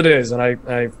 1 gold it is, and I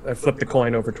flip the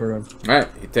coin over to him. All right,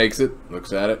 he takes it,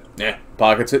 looks at it,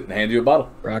 pockets it, and hands you a bottle.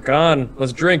 Rock on.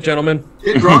 Let's drink, gentlemen.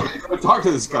 Get drunk and go talk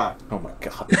to this guy. Oh my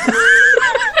god.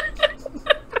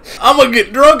 I'm gonna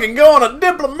get drunk and go on a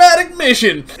diplomatic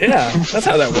mission. Yeah, that's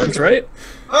how that works, right?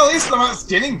 Well, at least I'm not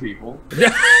skinning people.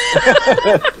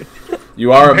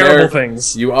 You are Comparable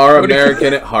things. You are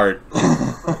American at heart.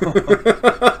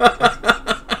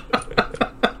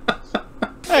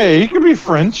 Hey, you can be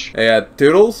French. Hey,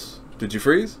 Toodles, did you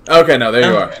freeze? Okay, no,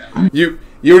 there you are.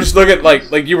 You were just looking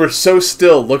like you were so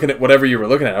still looking at whatever you were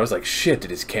looking at. I was like, shit,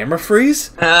 did his camera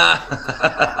freeze? Okay.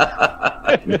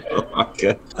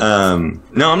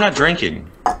 No, I'm not drinking.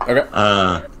 Okay.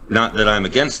 Not that I'm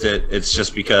against it. It's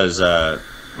just because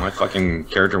my fucking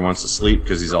character wants to sleep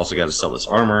because he's also got to sell this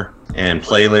armor and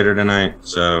play later tonight.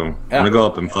 So I'm gonna go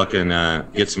up and fucking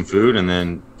get some food and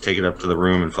then take it up to the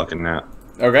room and fucking nap.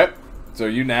 Okay. So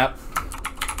you nap.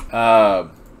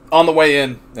 On the way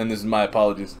in, and this is my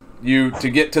apologies. To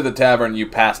get to the tavern, you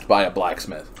passed by a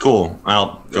blacksmith. Cool.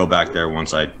 I'll go back there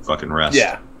once I fucking rest.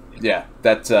 Yeah,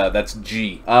 that's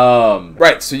G.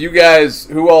 Right, so you guys,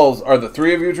 who all are the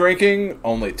 3 of you drinking?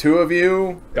 Only 2 of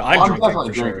you? I'm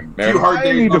definitely drinking.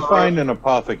 I need to find an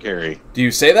apothecary. Do you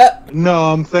say that?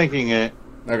 No, I'm thinking it.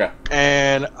 Okay.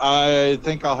 And I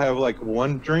think I'll have like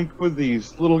 1 drink with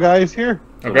these little guys here.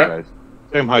 Okay. Guys.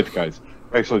 Same height guys.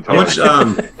 Actually, How much?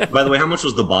 By the way, how much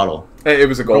was the bottle? Hey, it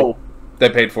was a gold. They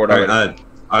paid for it already.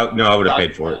 I would have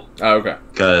paid for it. Oh, okay.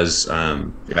 Because,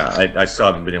 I still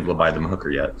haven't been able to buy them a hooker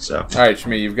yet, so. All right,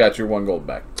 Shmi, you've got your 1 gold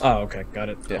back. Oh, okay, got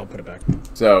it. Yeah. I'll put it back.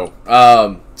 So,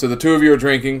 so the 2 of you are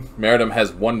drinking. Meritum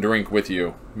has 1 drink with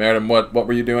you. Meritum, what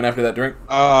were you doing after that drink?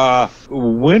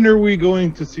 When are we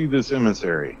going to see this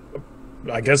emissary?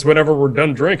 I guess whenever we're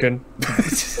done drinking.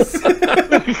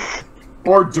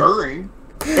 Or during.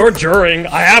 Or during.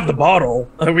 I have the bottle.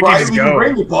 We can just go. Can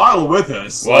bring the bottle with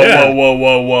us.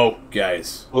 Whoa,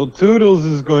 guys. Well, Toodles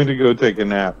is going to go take a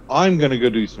nap. I'm going to go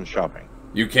do some shopping.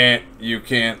 You can't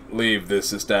leave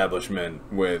this establishment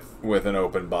with an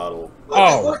open bottle.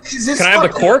 Oh, can I have the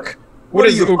cork? What are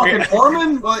you, fucking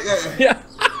foreman? Yeah.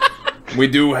 We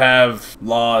do have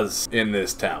laws in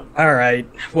this town. All right.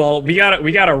 Well, we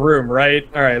got a room, right?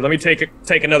 All right. Let me take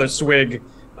another swig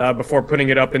before putting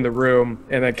it up in the room.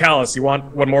 And then, Callus, you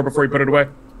want 1 more before you put it away?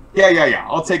 Yeah.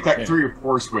 I'll take like 3 or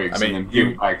 4 swigs and then give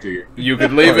it back to you. You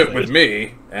could leave it with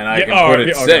me, and I can put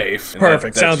it safe.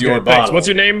 Perfect. Sounds good. Thanks. What's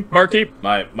your name, barkeep?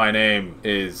 My name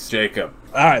is Jacob.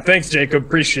 All right. Thanks, Jacob.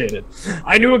 Appreciate it.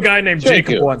 I knew a guy named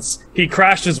Jacob once. He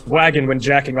crashed his wagon when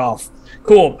jacking off.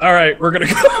 Cool. All right. We're going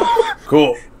to go.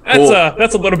 Cool.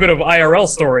 That's a little bit of IRL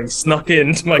story snuck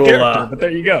into my character, but there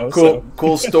you go.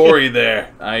 Cool story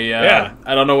there. I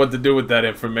don't know what to do with that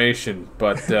information,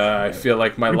 but I feel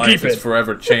like my life is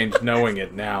forever changed knowing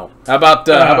it now. How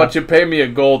about you pay me a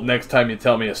gold next time you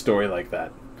tell me a story like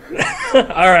that? All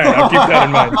right, I'll keep that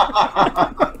in mind.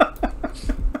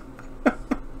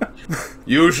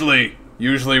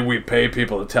 Usually we pay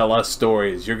people to tell us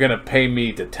stories. You're gonna pay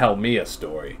me to tell me a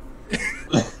story.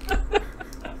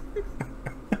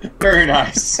 Very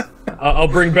nice. I'll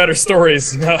bring better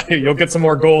stories. You'll get some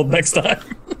more gold next time.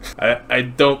 I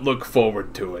don't look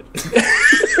forward to it.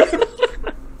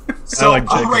 So,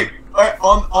 wait.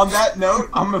 On that note,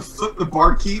 I'm gonna flip the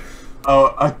barkeep.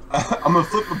 I'm gonna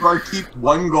flip the barkeep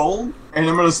 1 gold, and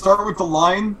I'm gonna start with the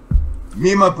line.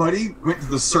 Me and my buddy went to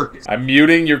the circus. I'm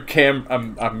muting your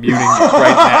I'm muting you right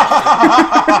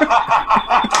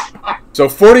now. So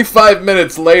 45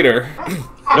 minutes later.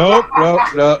 Nope.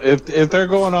 If they're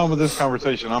going on with this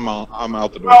conversation, I'm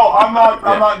out the door. No, I'm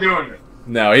not doing it.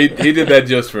 No, he did that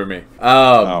just for me.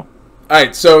 All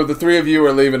right, so the 3 of you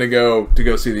are leaving to go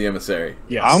see the emissary.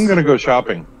 Yes. I'm gonna go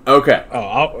shopping. Okay.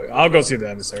 Oh, I'll go see the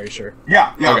emissary. Sure.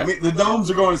 Yeah. Okay. The gnomes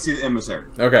are going to see the emissary.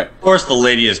 Okay. Of course, the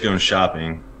lady is going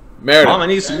shopping. Meredith. Mom, I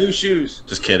need some new shoes.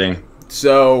 Just kidding.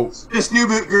 So, just new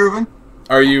boot grooving.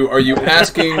 Are you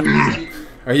asking?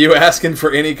 Are you asking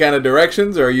for any kind of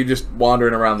directions, or are you just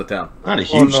wandering around the town? Not a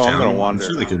huge town. I'm gonna wander. I'm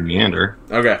sure they can meander.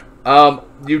 Okay.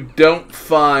 You don't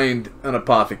find an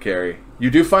apothecary. You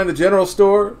do find the general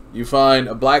store. You find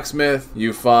a blacksmith.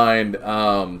 You find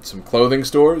some clothing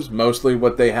stores. Mostly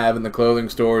what they have in the clothing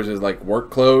stores is like work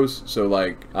clothes. So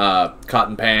like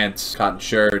cotton pants, cotton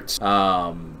shirts,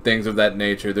 things of that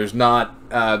nature. There's not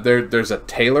there's a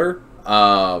tailor.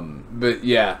 But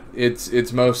yeah,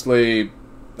 it's mostly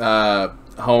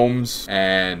homes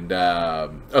and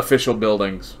official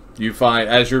buildings You find,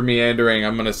 as you're meandering,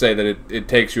 I'm going to say that it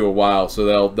takes you a while,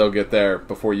 so they'll get there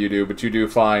before you do, but you do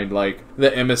find, like,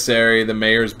 the emissary, the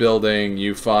mayor's building,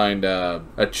 you find a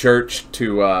church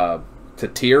to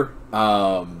Tyr,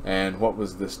 and what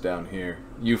was this down here?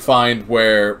 You find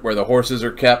where the horses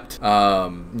are kept.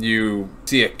 You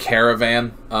see a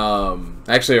caravan,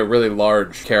 actually a really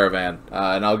large caravan,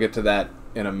 and I'll get to that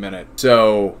in a minute.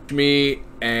 So, me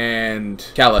and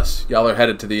Callus, y'all are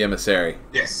headed to the emissary.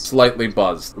 Yes. Slightly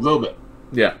buzzed. A little bit.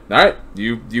 Yeah. All right.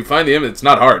 You find the emissary. It's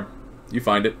not hard. You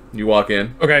find it. You walk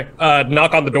in. Okay.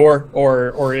 Knock on the door,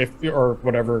 or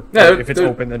whatever. Yeah, if it's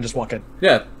open, then just walk in.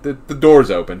 Yeah. The door's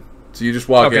open. So you just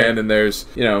walk in, and there's,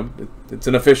 it's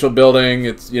an official building.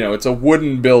 It's, it's a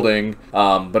wooden building,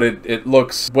 but it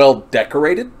looks well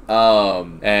decorated.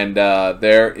 And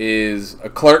there is a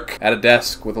clerk at a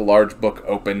desk with a large book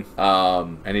open.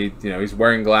 And he's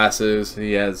wearing glasses.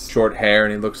 He has short hair,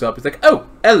 and he looks up. He's like, "Oh,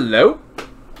 hello.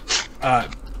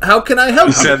 How can I help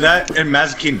you?" You said that, and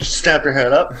Mazikeen just snapped her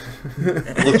head up,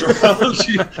 looked around.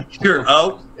 You're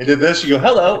oh, and did this. You go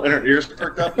hello, and her ears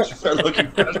perked up, and she started looking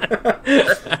at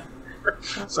her.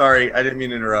 Sorry, I didn't mean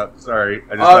to interrupt. Sorry,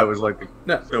 I just thought it was like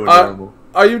so adorable.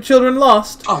 Are you children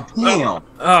lost? Oh, damn.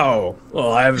 Oh,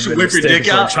 well, I haven't been whip your mistaken dick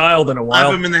for a out, child in a while.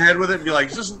 Slap him in the head with it and be like,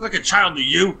 "Does this look like a child to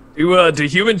you?" Do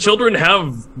human children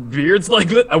have beards like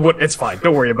that? It's fine.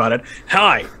 Don't worry about it.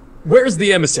 Hi, where's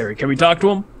the emissary? Can we talk to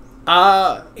him?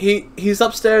 He's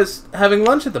upstairs having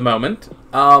lunch at the moment.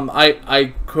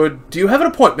 I could. Do you have an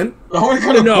appointment? I want to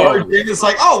kind of barge in. It's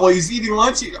like, oh, well, he's eating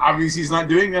lunch. Obviously, he's not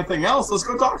doing anything else. Let's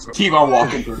go talk to him. Keep on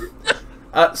walking through.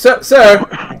 Sir,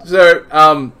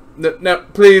 no,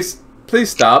 please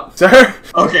stop, sir.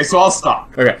 Okay, so I'll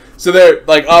stop. Okay, so they're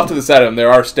like off to the side of them.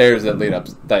 There are stairs that lead up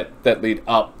that lead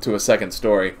up to a second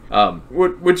story.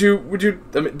 Would you?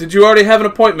 I mean, did you already have an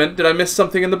appointment? Did I miss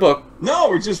something in the book? No,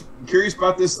 we're just curious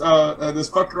about this this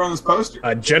fucker on this poster.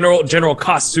 General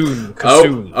Kassoon.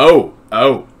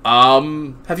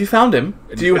 Have you found him?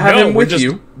 Do you have him with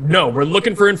you? No, we're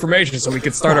looking for information so we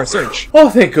can start our search. Oh,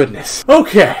 thank goodness.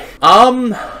 Okay.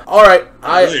 All right.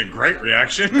 Really a great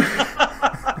reaction.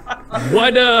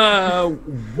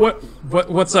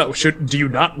 What's up? Do you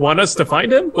not want us to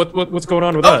find him? What's going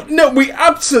on with that? No, we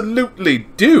absolutely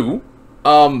do.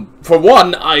 For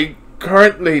one, I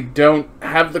currently don't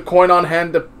have the coin on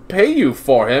hand to pay you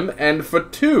for him, and for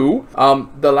two,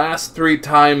 the last 3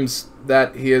 times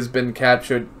that he has been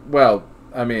captured, well,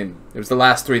 I mean, it was the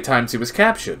last 3 times he was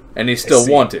captured, and he's still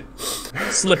wanted.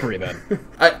 Slippery, then.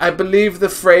 I believe the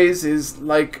phrase is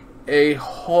like a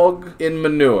hog in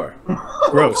manure.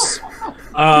 Gross.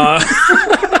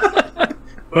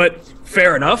 But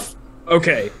fair enough.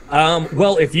 Okay.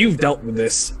 Well, if you've dealt with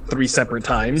this 3 separate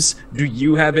times, do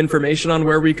you have information on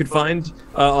where we could find,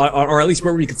 or at least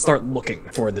where we could start looking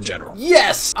for the general?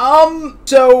 Yes.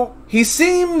 So he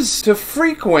seems to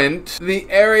frequent the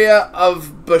area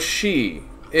of Bashi.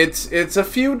 It's a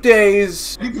few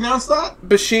days. How do you pronounce that?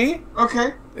 Bashi.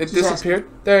 Okay. It disappeared.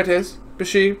 There it is.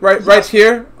 Bashi, right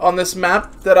here on this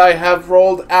map that I have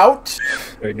rolled out.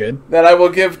 Very good. That I will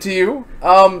give to you.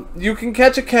 You can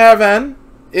catch a caravan.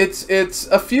 It's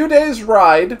a few days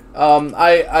ride.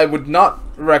 I would not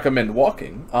recommend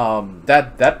walking.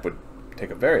 That would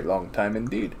take a very long time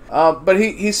indeed. But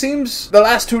he seems, the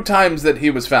last 2 times that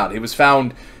he was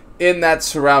found in that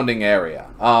surrounding area.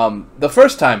 The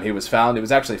first time he was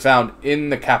actually found in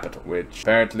the capital, which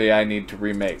apparently I need to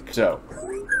remake. So.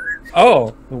 Oh,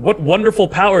 what wonderful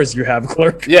powers you have,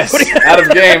 clerk. Yes, out of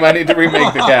game, I need to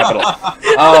remake the capital.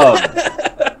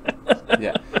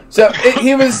 Yeah. So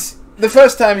he was, the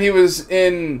first time he was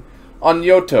on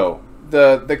Yoto,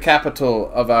 the capital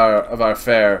of our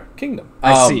fair kingdom.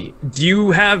 I see. Do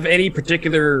you have any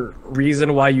particular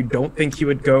reason why you don't think he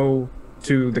would go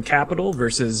to the capital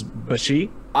versus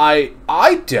Bashi? I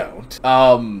don't.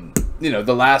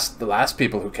 The last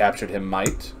people who captured him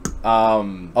might.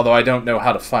 Although I don't know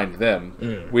how to find them.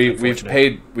 We've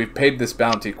paid this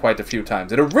bounty quite a few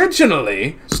times. It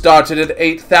originally started at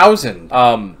 8,000.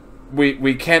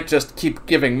 We can't just keep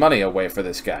giving money away for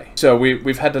this guy, so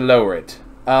we've had to lower it.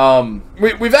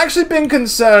 We've actually been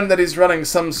concerned that he's running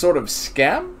some sort of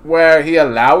scam where he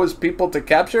allows people to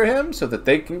capture him so that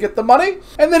they can get the money,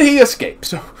 and then he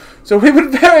escapes. So we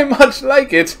would very much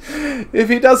like it if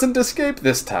he doesn't escape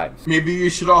this time. Maybe you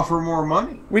should offer more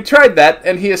money. We tried that,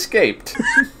 and he escaped.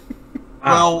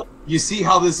 Well, you see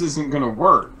how this isn't going to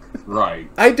work, right?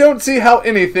 I don't see how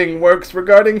anything works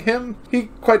regarding him.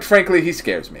 Quite frankly, he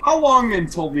scares me. How long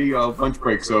until the lunch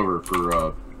break's over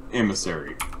for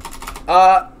emissary?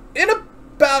 In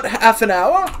about half an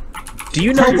hour. Do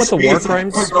you know what the war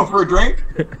crimes? Go for a drink?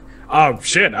 Oh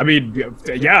shit! I mean,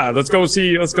 yeah. Let's go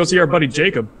see our buddy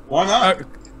Jacob. Why not?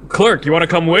 Clerk, you want to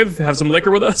come with? Have some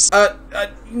liquor with us?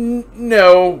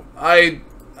 No.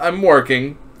 I'm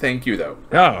working. Thank you, though.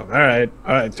 Oh, all right.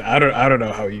 I don't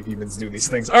know how you humans do these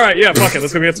things. All right, yeah, fuck it.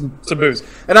 Let's go get some booze.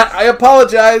 And I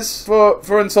apologize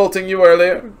for insulting you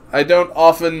earlier. I don't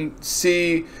often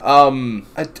see. I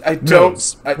don't.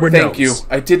 Thank you.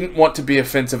 I didn't want to be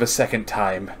offensive a second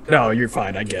time. No, you're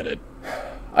fine. I get it.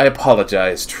 I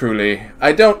apologize, truly.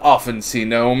 I don't often see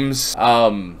gnomes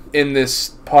in this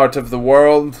part of the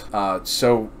world,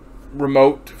 so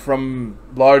remote from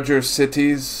larger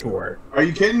cities. Sure. Are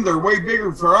you kidding? They're way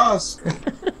bigger for us.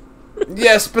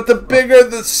 Yes, but the bigger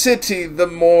the city, the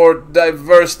more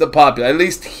diverse the population. At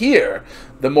least here,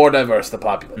 the more diverse the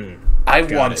population. I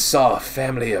once saw a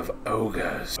family of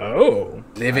ogres. Oh.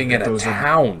 Living in a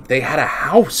town. They had a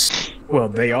house. Well,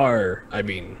 they are. I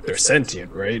mean, they're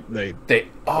sentient, right? They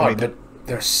are, but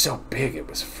they're so big it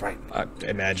was frightening.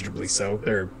 Imaginably so.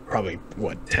 They're probably,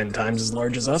 10 times as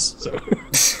large as us? So.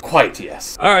 Quite,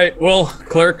 yes. All right, well,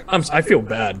 Clerk, I feel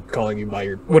bad calling you by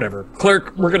your... Whatever.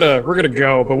 Clerk, we're gonna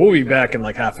go, but we'll be back in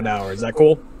like half an hour. Is that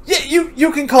cool? Yeah,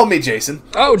 you can call me Jason.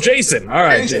 Oh, Jason. All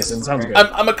right, Jason. Sounds good.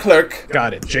 I'm a clerk.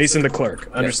 Got it. Jason the clerk.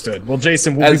 Understood. Well,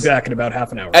 Jason, we'll be back in about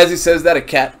half an hour. As he says that, a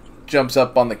cat jumps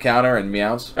up on the counter and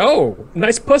meows. Oh,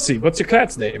 nice pussy. What's your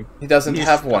cat's name? He doesn't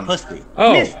have one. Pussy.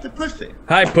 Oh. Mr. Pussy.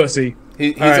 Hi, pussy.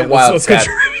 He's a wild cat.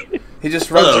 He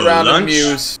just runs around and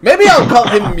mews. Maybe I'll call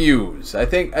him Muse. I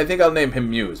think I'll name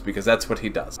him Muse because that's what he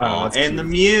does. Oh, and cute. The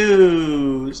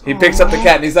Muse. He picks up the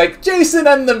cat and he's like, Jason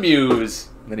and the Muse.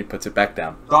 And then he puts it back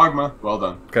down. Dogma. Well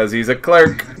done. Because he's a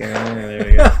clerk. Yeah, there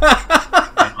we go.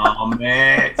 Oh,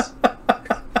 man.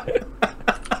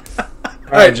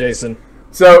 All right, Jason.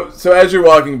 So as you're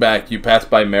walking back, you pass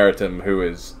by Meritum, who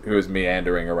is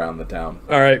meandering around the town.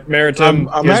 All right, Meritum.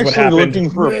 I'm actually looking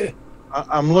for.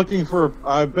 I've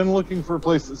been looking for a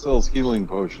place that sells healing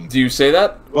potions. Do you say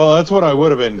that? Well, that's what I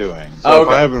would have been doing. So if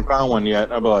I haven't found one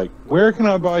yet, I'd be like, where can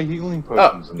I buy healing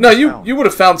potions? No, you would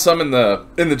have found some in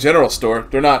the general store.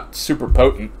 They're not super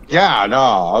potent. Yeah, no.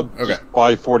 I'll just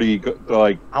buy 40.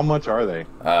 Like, how much are they?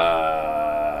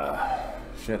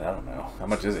 Shit, I don't know. How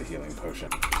much is a healing potion?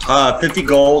 50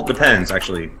 gold. Depends,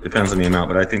 actually. Depends on the amount,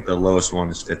 but I think the lowest one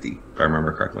is 50, if I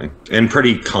remember correctly. And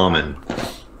pretty common.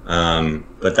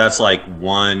 But that's like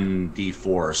 1d4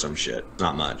 or some shit.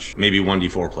 Not much. Maybe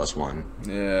 1d4 plus 1.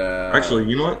 Yeah. Actually,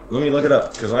 you know what? Let me look it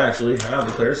up, because I actually have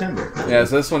the player's handbook. Yeah,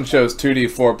 so this one shows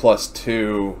 2d4 plus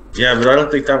 2. Yeah, but I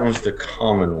don't think that one's the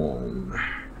common one.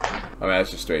 I mean, that's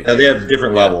just straight. They have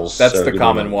different levels. That's so the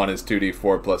common one is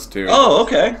 2d4 plus 2. Oh,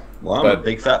 okay. Well, I'm a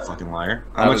big fat fucking liar.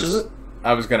 How much is it?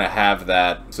 I was gonna have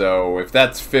that, so if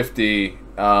that's 50,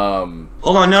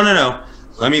 Hold on, no.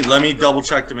 Let me double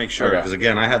check to make sure, because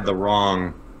again, I might have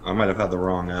had the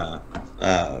wrong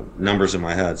numbers in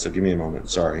my head. So give me a moment.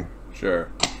 Sorry.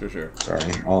 Sure.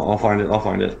 Sorry, I'll find it. You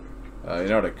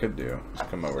know what I could do?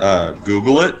 Just come over.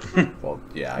 Google it. Well,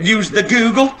 yeah. Use the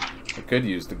Google. I could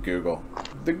use the Google.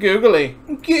 The Googly.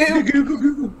 The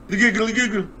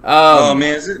Google. Oh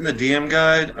man, is it in the DM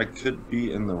guide? I could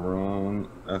be in the wrong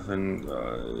effing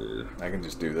guide. I can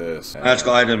just do this.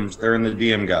 Magical items, they're in the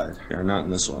DM guide. They're not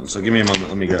in this one. So give me a moment,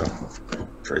 let me go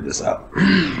trade this out.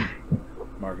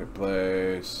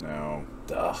 Marketplace. No.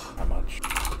 Ugh, how much?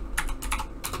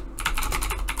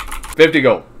 50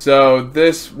 gold. So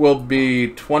this will be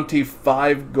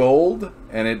 25 gold,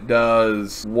 and it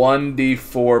does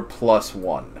 1d4 plus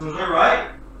 1. Was that right?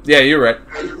 Yeah, you're right.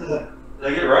 Did I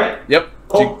get it right? Yep.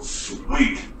 Oh,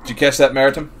 sweet. Did you catch that,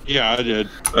 Meritum? Yeah, I did.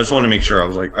 I just wanted to make sure. I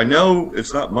was like, I know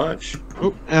it's not much.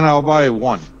 Oop, and I'll buy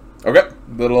 1. Okay.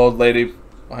 Little old lady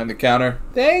behind the counter.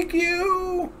 Thank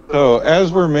you. So,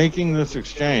 as we're making this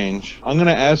exchange, I'm going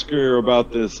to ask her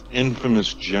about this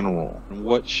infamous general and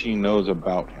what she knows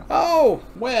about him. Oh,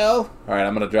 well. All right,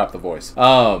 I'm going to drop the voice.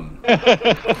 No,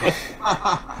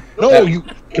 you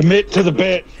commit to the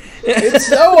bit. It's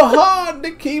so hard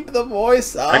to keep the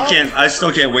voice up. I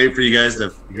still can't wait for you guys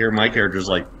to hear my character's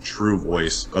like true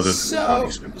voice.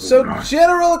 So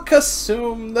General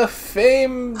Kasum,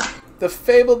 the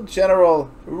fabled general,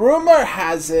 rumor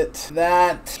has it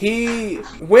that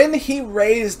when he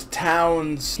raised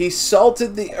towns, he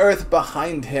salted the earth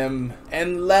behind him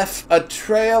and left a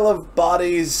trail of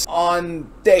bodies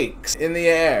on stakes in the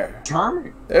air.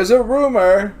 Charming. There's a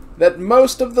rumor that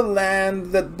most of the land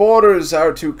that borders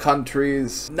our two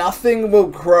countries, nothing will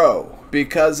grow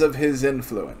because of his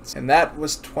influence. And that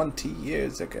was 20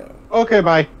 years ago. Okay,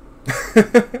 bye.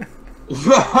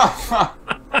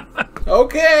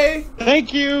 Okay.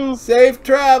 Thank you. Safe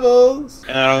travels.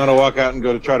 And I'm gonna walk out and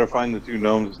go to try to find the 2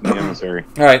 gnomes in the emissary.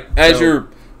 All right. As you're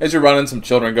As you're running, some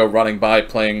children go running by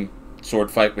playing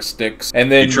sword fight with sticks,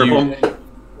 and then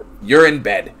you're in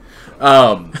bed.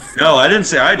 No, I didn't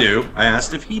say I do. I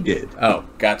asked if he did. Oh,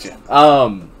 gotcha.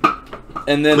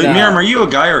 And then Miriam, are you a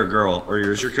guy or a girl, or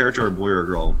is your character a boy or a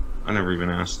girl? I never even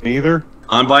asked. Neither.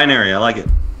 Non-binary. I like it.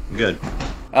 Good.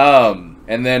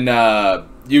 And then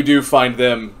you do find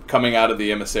them coming out of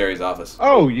the emissary's office.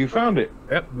 Oh, you found it.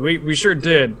 Yep, we sure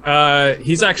did.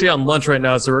 He's actually on lunch right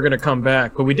now, so we're gonna come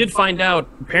back. But we did find out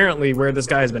apparently where this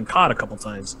guy has been caught a couple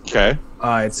times. Okay.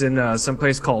 It's in some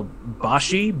place called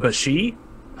Bashi.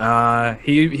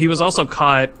 He was also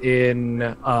caught in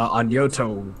on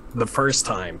Yoto the first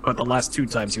time, but the last 2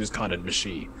 times he was caught in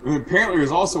Bashi. And apparently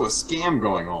there's also a scam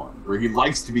going on where he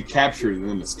likes to be captured and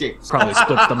then escapes. Probably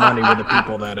splits the money with the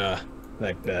people that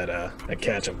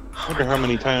catch him. I wonder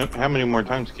how many more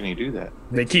times can he do that?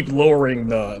 They keep lowering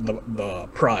the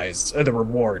prize, the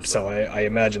reward, so I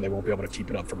imagine they won't be able to keep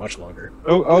it up for much longer.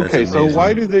 Oh, okay. So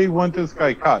why do they want this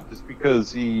guy caught? Just because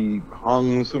he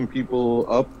hung some people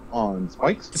up on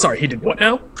spikes? Sorry, he did what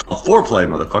now? Foreplay,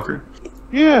 motherfucker.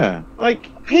 Yeah, like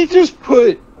he just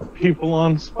put people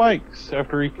on spikes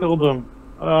after he killed them.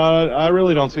 I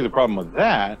really don't see the problem with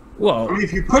that. Well, I mean,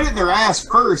 if you put it in their ass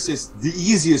first, it's the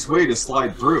easiest way to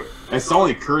slide through it. That's the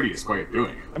only courteous way of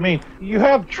doing it. I mean, you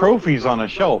have trophies on a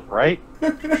shelf, right?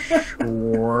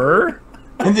 sure.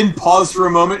 And then pause for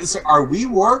a moment and say, "Are we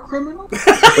war criminals?" Here's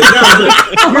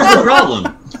the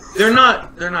problem. They're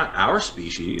not our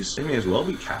species. They may as well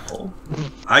be cattle.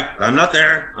 I'm not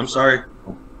there. I'm sorry.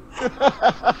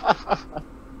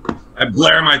 I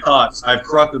blare my thoughts. I've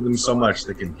corrupted them so much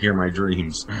they can hear my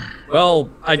dreams.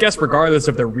 Well, I guess regardless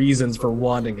of the reasons for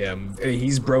wanting him,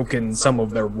 he's broken some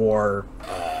of their war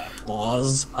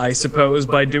laws, I suppose,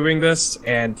 by doing this.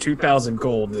 And 2,000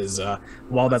 gold is,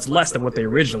 while that's less than what they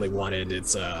originally wanted,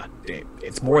 it's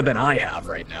more than I have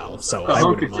right now. So a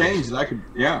hunk of change, I could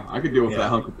deal with that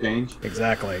hunk of change.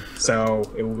 Exactly. So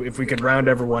if we could round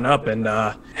everyone up and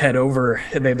head over,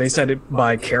 they said it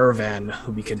by caravan,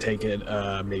 we could take it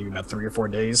maybe about 3 or 4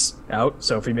 days out.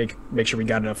 So if we make sure we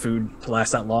got enough food to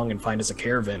last that long and find us a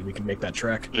caravan, we can make that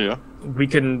trek. Yeah. We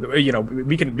can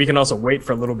also wait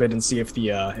for a little bit and see if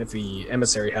the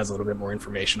emissary has a little bit more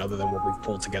information other than what we've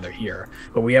pulled together here.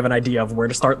 But we have an idea of where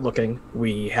to start looking.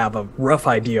 We have a rough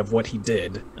idea of what he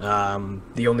did.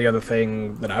 The only other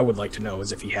thing that I would like to know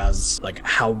is if he has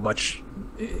how much,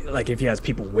 if he has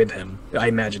people with him. I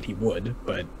imagine he would,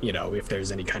 but if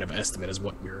there's any kind of estimate is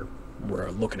what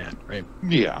we're looking at, right?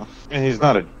 Yeah, and he's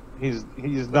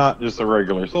not just a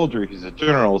regular soldier. He's a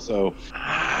general, so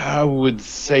I would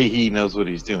say he knows what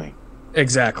he's doing.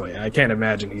 Exactly. I can't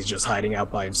imagine he's just hiding out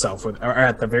by himself, or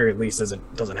at the very least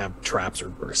doesn't have traps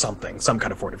or something, some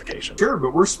kind of fortification. Sure,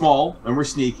 but we're small and we're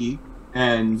sneaky,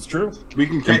 and it's true. We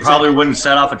can probably wouldn't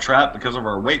set off a trap because of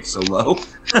our weight so low.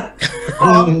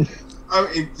 I mean,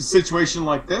 a situation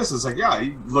like this is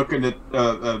you're looking at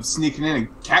sneaking in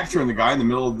and capturing the guy in the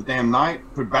middle of the damn night,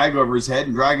 put a bag over his head,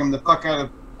 and drag him the fuck out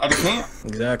of camp.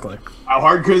 Exactly. How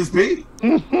hard could it be?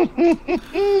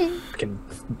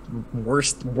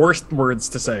 Worst words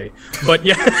to say, but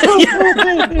yeah.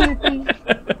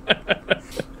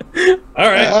 All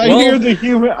right.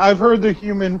 I've heard the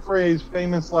human phrase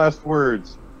 "famous last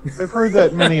words." I've heard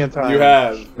that many a time. You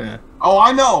have. Yeah. Oh,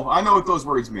 I know what those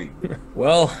words mean.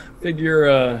 Well,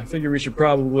 figure we should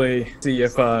probably see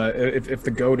if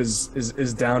the goat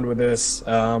is down with this.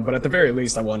 But at the very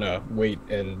least, I want to wait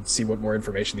and see what more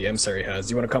information the emissary has.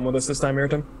 Do you want to come with us this time,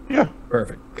 Meritum? Yeah.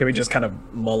 Perfect. Can we just kind of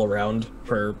mull around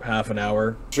for half an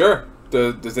hour? Sure.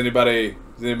 Does anybody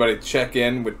check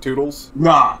in with Toodles?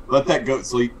 Nah, let that goat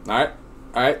sleep. All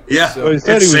right. Yeah, so, it's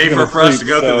safer for us to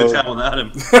go through the town without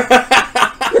him.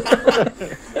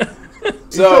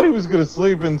 He said he was going to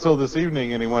sleep until this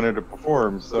evening, and he wanted to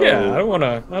perform. So yeah, I don't want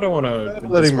to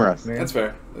let him rest. Man. That's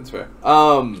fair.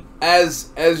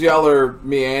 As y'all are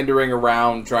meandering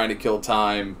around trying to kill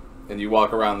time, and you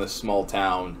walk around this small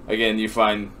town, again you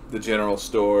find the general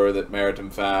store that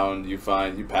Meritum found. You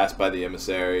pass by the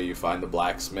emissary. You find the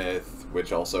blacksmith,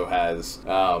 which also has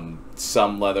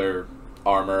some leather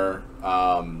armor.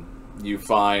 You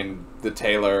find the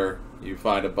tailor. You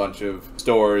find a bunch of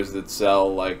stores that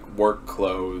sell work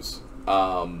clothes,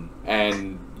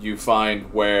 and you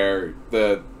find where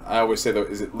I always say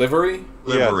is it livery?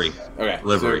 Livery. Yes. Okay.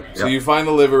 Livery. So you find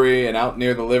the livery, and out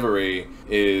near the livery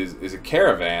is a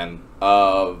caravan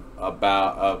of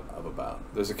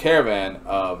there's a caravan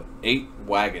of 8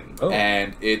 wagons,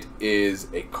 and it is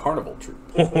a carnival troupe.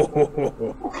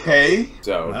 Okay.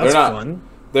 So that's fun.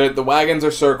 The wagons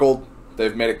are circled.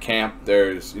 They've made a camp.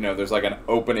 There's an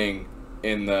opening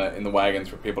in the wagons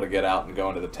for people to get out and go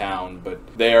into the town, but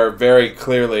they are very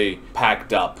clearly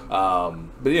packed up.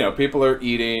 But people are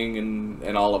eating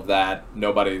and all of that.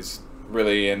 Nobody's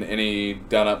really in any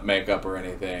done-up makeup or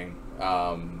anything.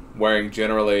 Wearing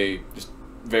generally just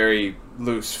very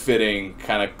loose-fitting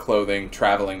kind of clothing,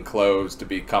 traveling clothes to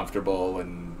be comfortable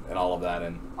and all of that.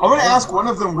 And I'm going to ask one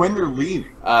of them when they're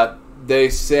leaving. They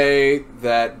say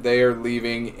that they are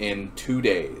leaving in 2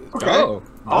 days. Okay. Oh,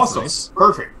 awesome. nice.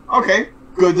 Perfect. Okay.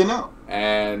 Good to know.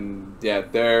 And yeah,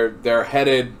 they're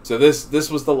headed. So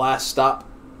this was the last stop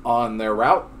on their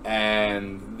route,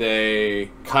 and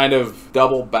they kind of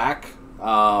double back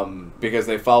because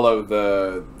they follow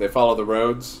the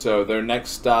roads. So their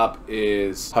next stop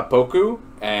is Hapoku,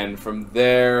 and from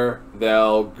there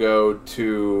they'll go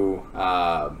to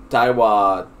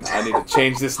Taiwa. I need to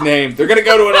change this name. They're gonna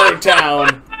go to another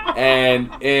town, and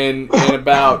in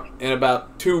about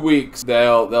 2 weeks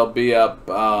they'll be up.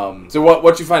 So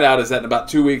what you find out is that in about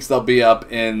 2 weeks they'll be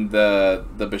up in the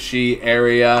Bashi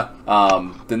area.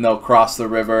 Then they'll cross the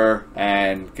river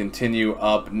and continue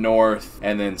up north,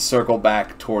 and then circle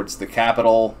back towards the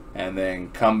capital, and then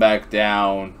come back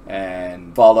down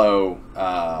and follow.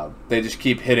 They just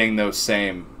keep hitting those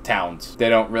same towns. They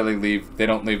don't really leave. They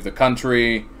don't leave the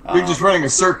country. They're just running a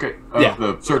circuit of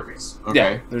the circus.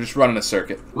 Okay. Yeah, they're just running a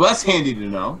circuit. Well, that's handy to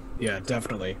know. Yeah,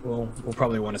 definitely. We'll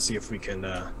probably want to see if we can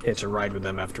hitch a ride with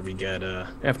them after we get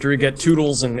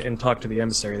Toodles and talk to the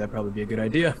emissary. That'd probably be a good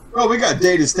idea. Well, we got a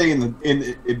day to stay we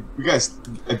got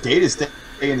a day to stay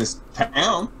in this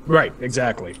town. Right,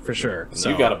 exactly, for sure. So,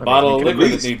 you got a bottle of liquor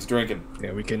that needs drinking.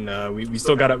 Yeah, we can. We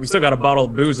still got a bottle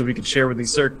of booze that we could share with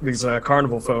these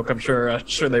carnival folk. I'm sure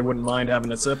they wouldn't mind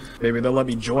having a sip. Maybe they'll let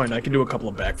me join. I can do a couple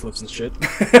of backflips and shit.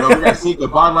 No, we're gonna sneak the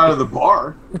bottle out of the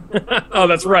bar. Oh,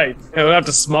 that's right. I would have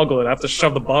to smuggle it. I have to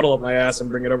shove the bottle up my ass and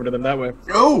bring it over to them that way.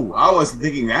 Oh, I wasn't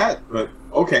thinking that, but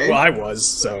okay. Well, I was,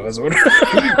 so that's what.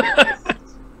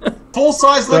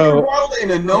 Full-size liquor bottle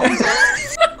in a gnome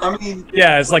ass? I mean...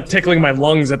 Yeah, it's like tickling my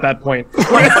lungs at that point.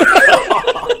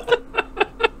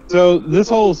 So, this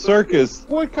whole circus,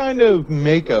 what kind of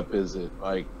makeup is it?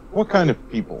 Like, what kind of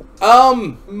people?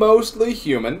 Mostly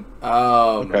human.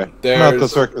 Okay. Not the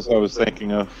circus I was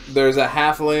thinking of. There's a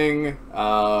halfling.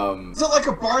 Is it like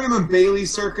a Barnum and Bailey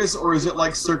circus, or is it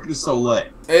like Cirque du Soleil?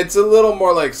 It's a little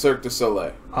more like Cirque du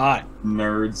Soleil. Hot.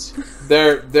 Nerds.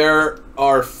 There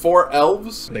are 4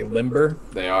 elves. Are they limber?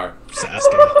 They are. Just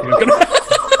asking.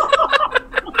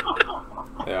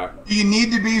 They are. Do you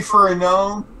need to be for a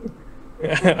gnome?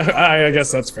 I guess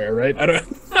that's fair, right?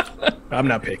 I'm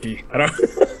not picky.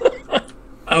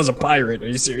 I was a pirate. Are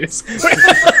you serious?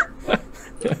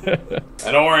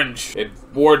 An orange. It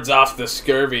wards off the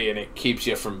scurvy and it keeps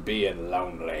you from being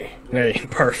lonely. Hey,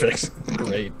 perfect.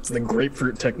 Great. It's the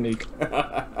grapefruit technique.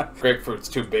 Grapefruit's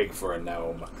too big for a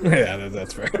gnome. Yeah,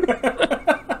 that's fair.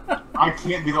 I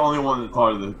can't be the only one that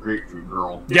thought of the grapefruit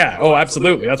girl. Yeah, oh,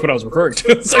 absolutely. That's what I was referring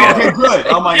to. So, okay, good.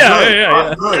 Oh my god.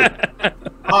 Yeah. Good.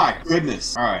 My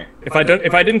goodness. All right. If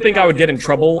I didn't think I would get in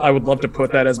trouble, I would love to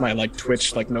put that as my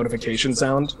Twitch notification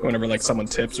sound whenever someone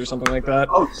tips or something like that.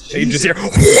 Oh, you just hear.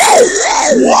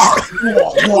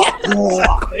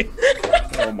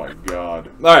 Oh my god.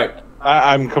 All right.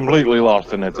 I'm completely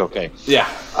lost, and it's okay. Yeah.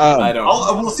 I don't.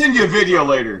 We'll send you a video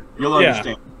later. You'll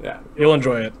understand. Yeah. You'll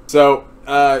enjoy it. So.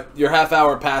 Your half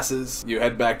hour passes. You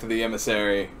head back to the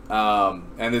emissary,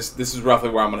 and this is roughly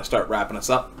where I'm going to start wrapping us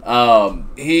up.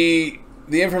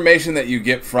 The information that you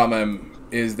get from him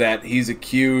is that he's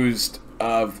accused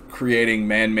of creating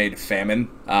man-made famine.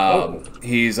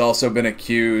 He's also been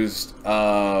accused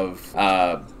of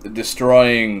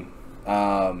destroying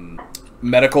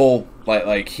medical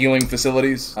healing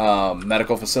facilities,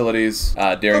 medical facilities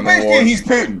during the war. He's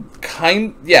Putin.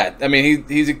 I mean,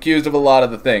 he's accused of a lot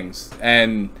of the things,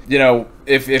 and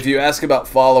if you ask about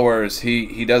followers,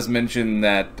 he does mention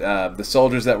that the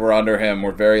soldiers that were under him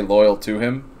were very loyal to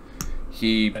him.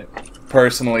 He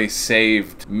personally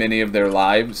saved many of their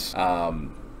lives.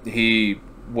 He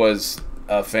was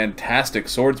a fantastic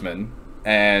swordsman.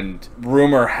 And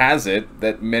rumor has it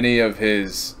that many of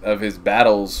his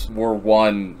battles were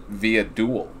won via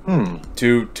duel.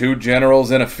 Two generals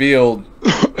in a field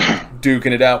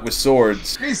duking it out with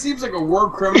swords. He seems like a war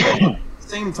criminal. At the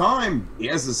same time, he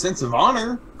has a sense of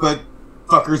honor, but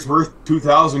fucker's worth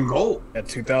 2,000 gold. Yeah,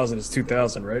 2,000 is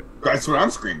 2,000, right? That's what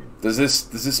I'm screaming. Does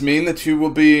this mean that you will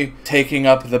be taking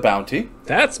up the bounty?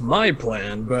 That's my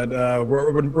plan, but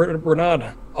we're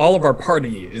not. All of our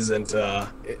party isn't.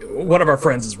 One of our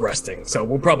friends is resting, so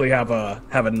we'll probably have a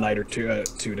night or two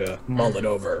to mull it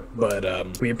over.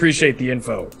 But we appreciate the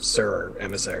info, Sir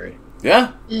Emissary.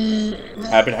 Yeah.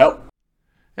 Happy to help.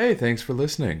 Hey, thanks for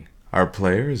listening. Our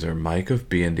players are Mike of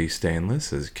B&D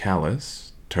Stainless as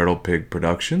Callus, Turtle Pig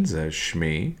Productions as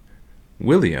Shmee,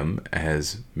 William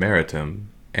as Meritum,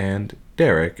 and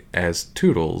Derek as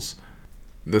Toodles,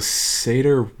 the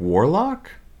Satyr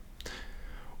Warlock?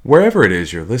 Wherever it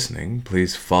is you're listening,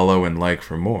 please follow and like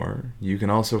for more. You can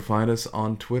also find us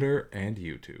on Twitter and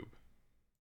YouTube.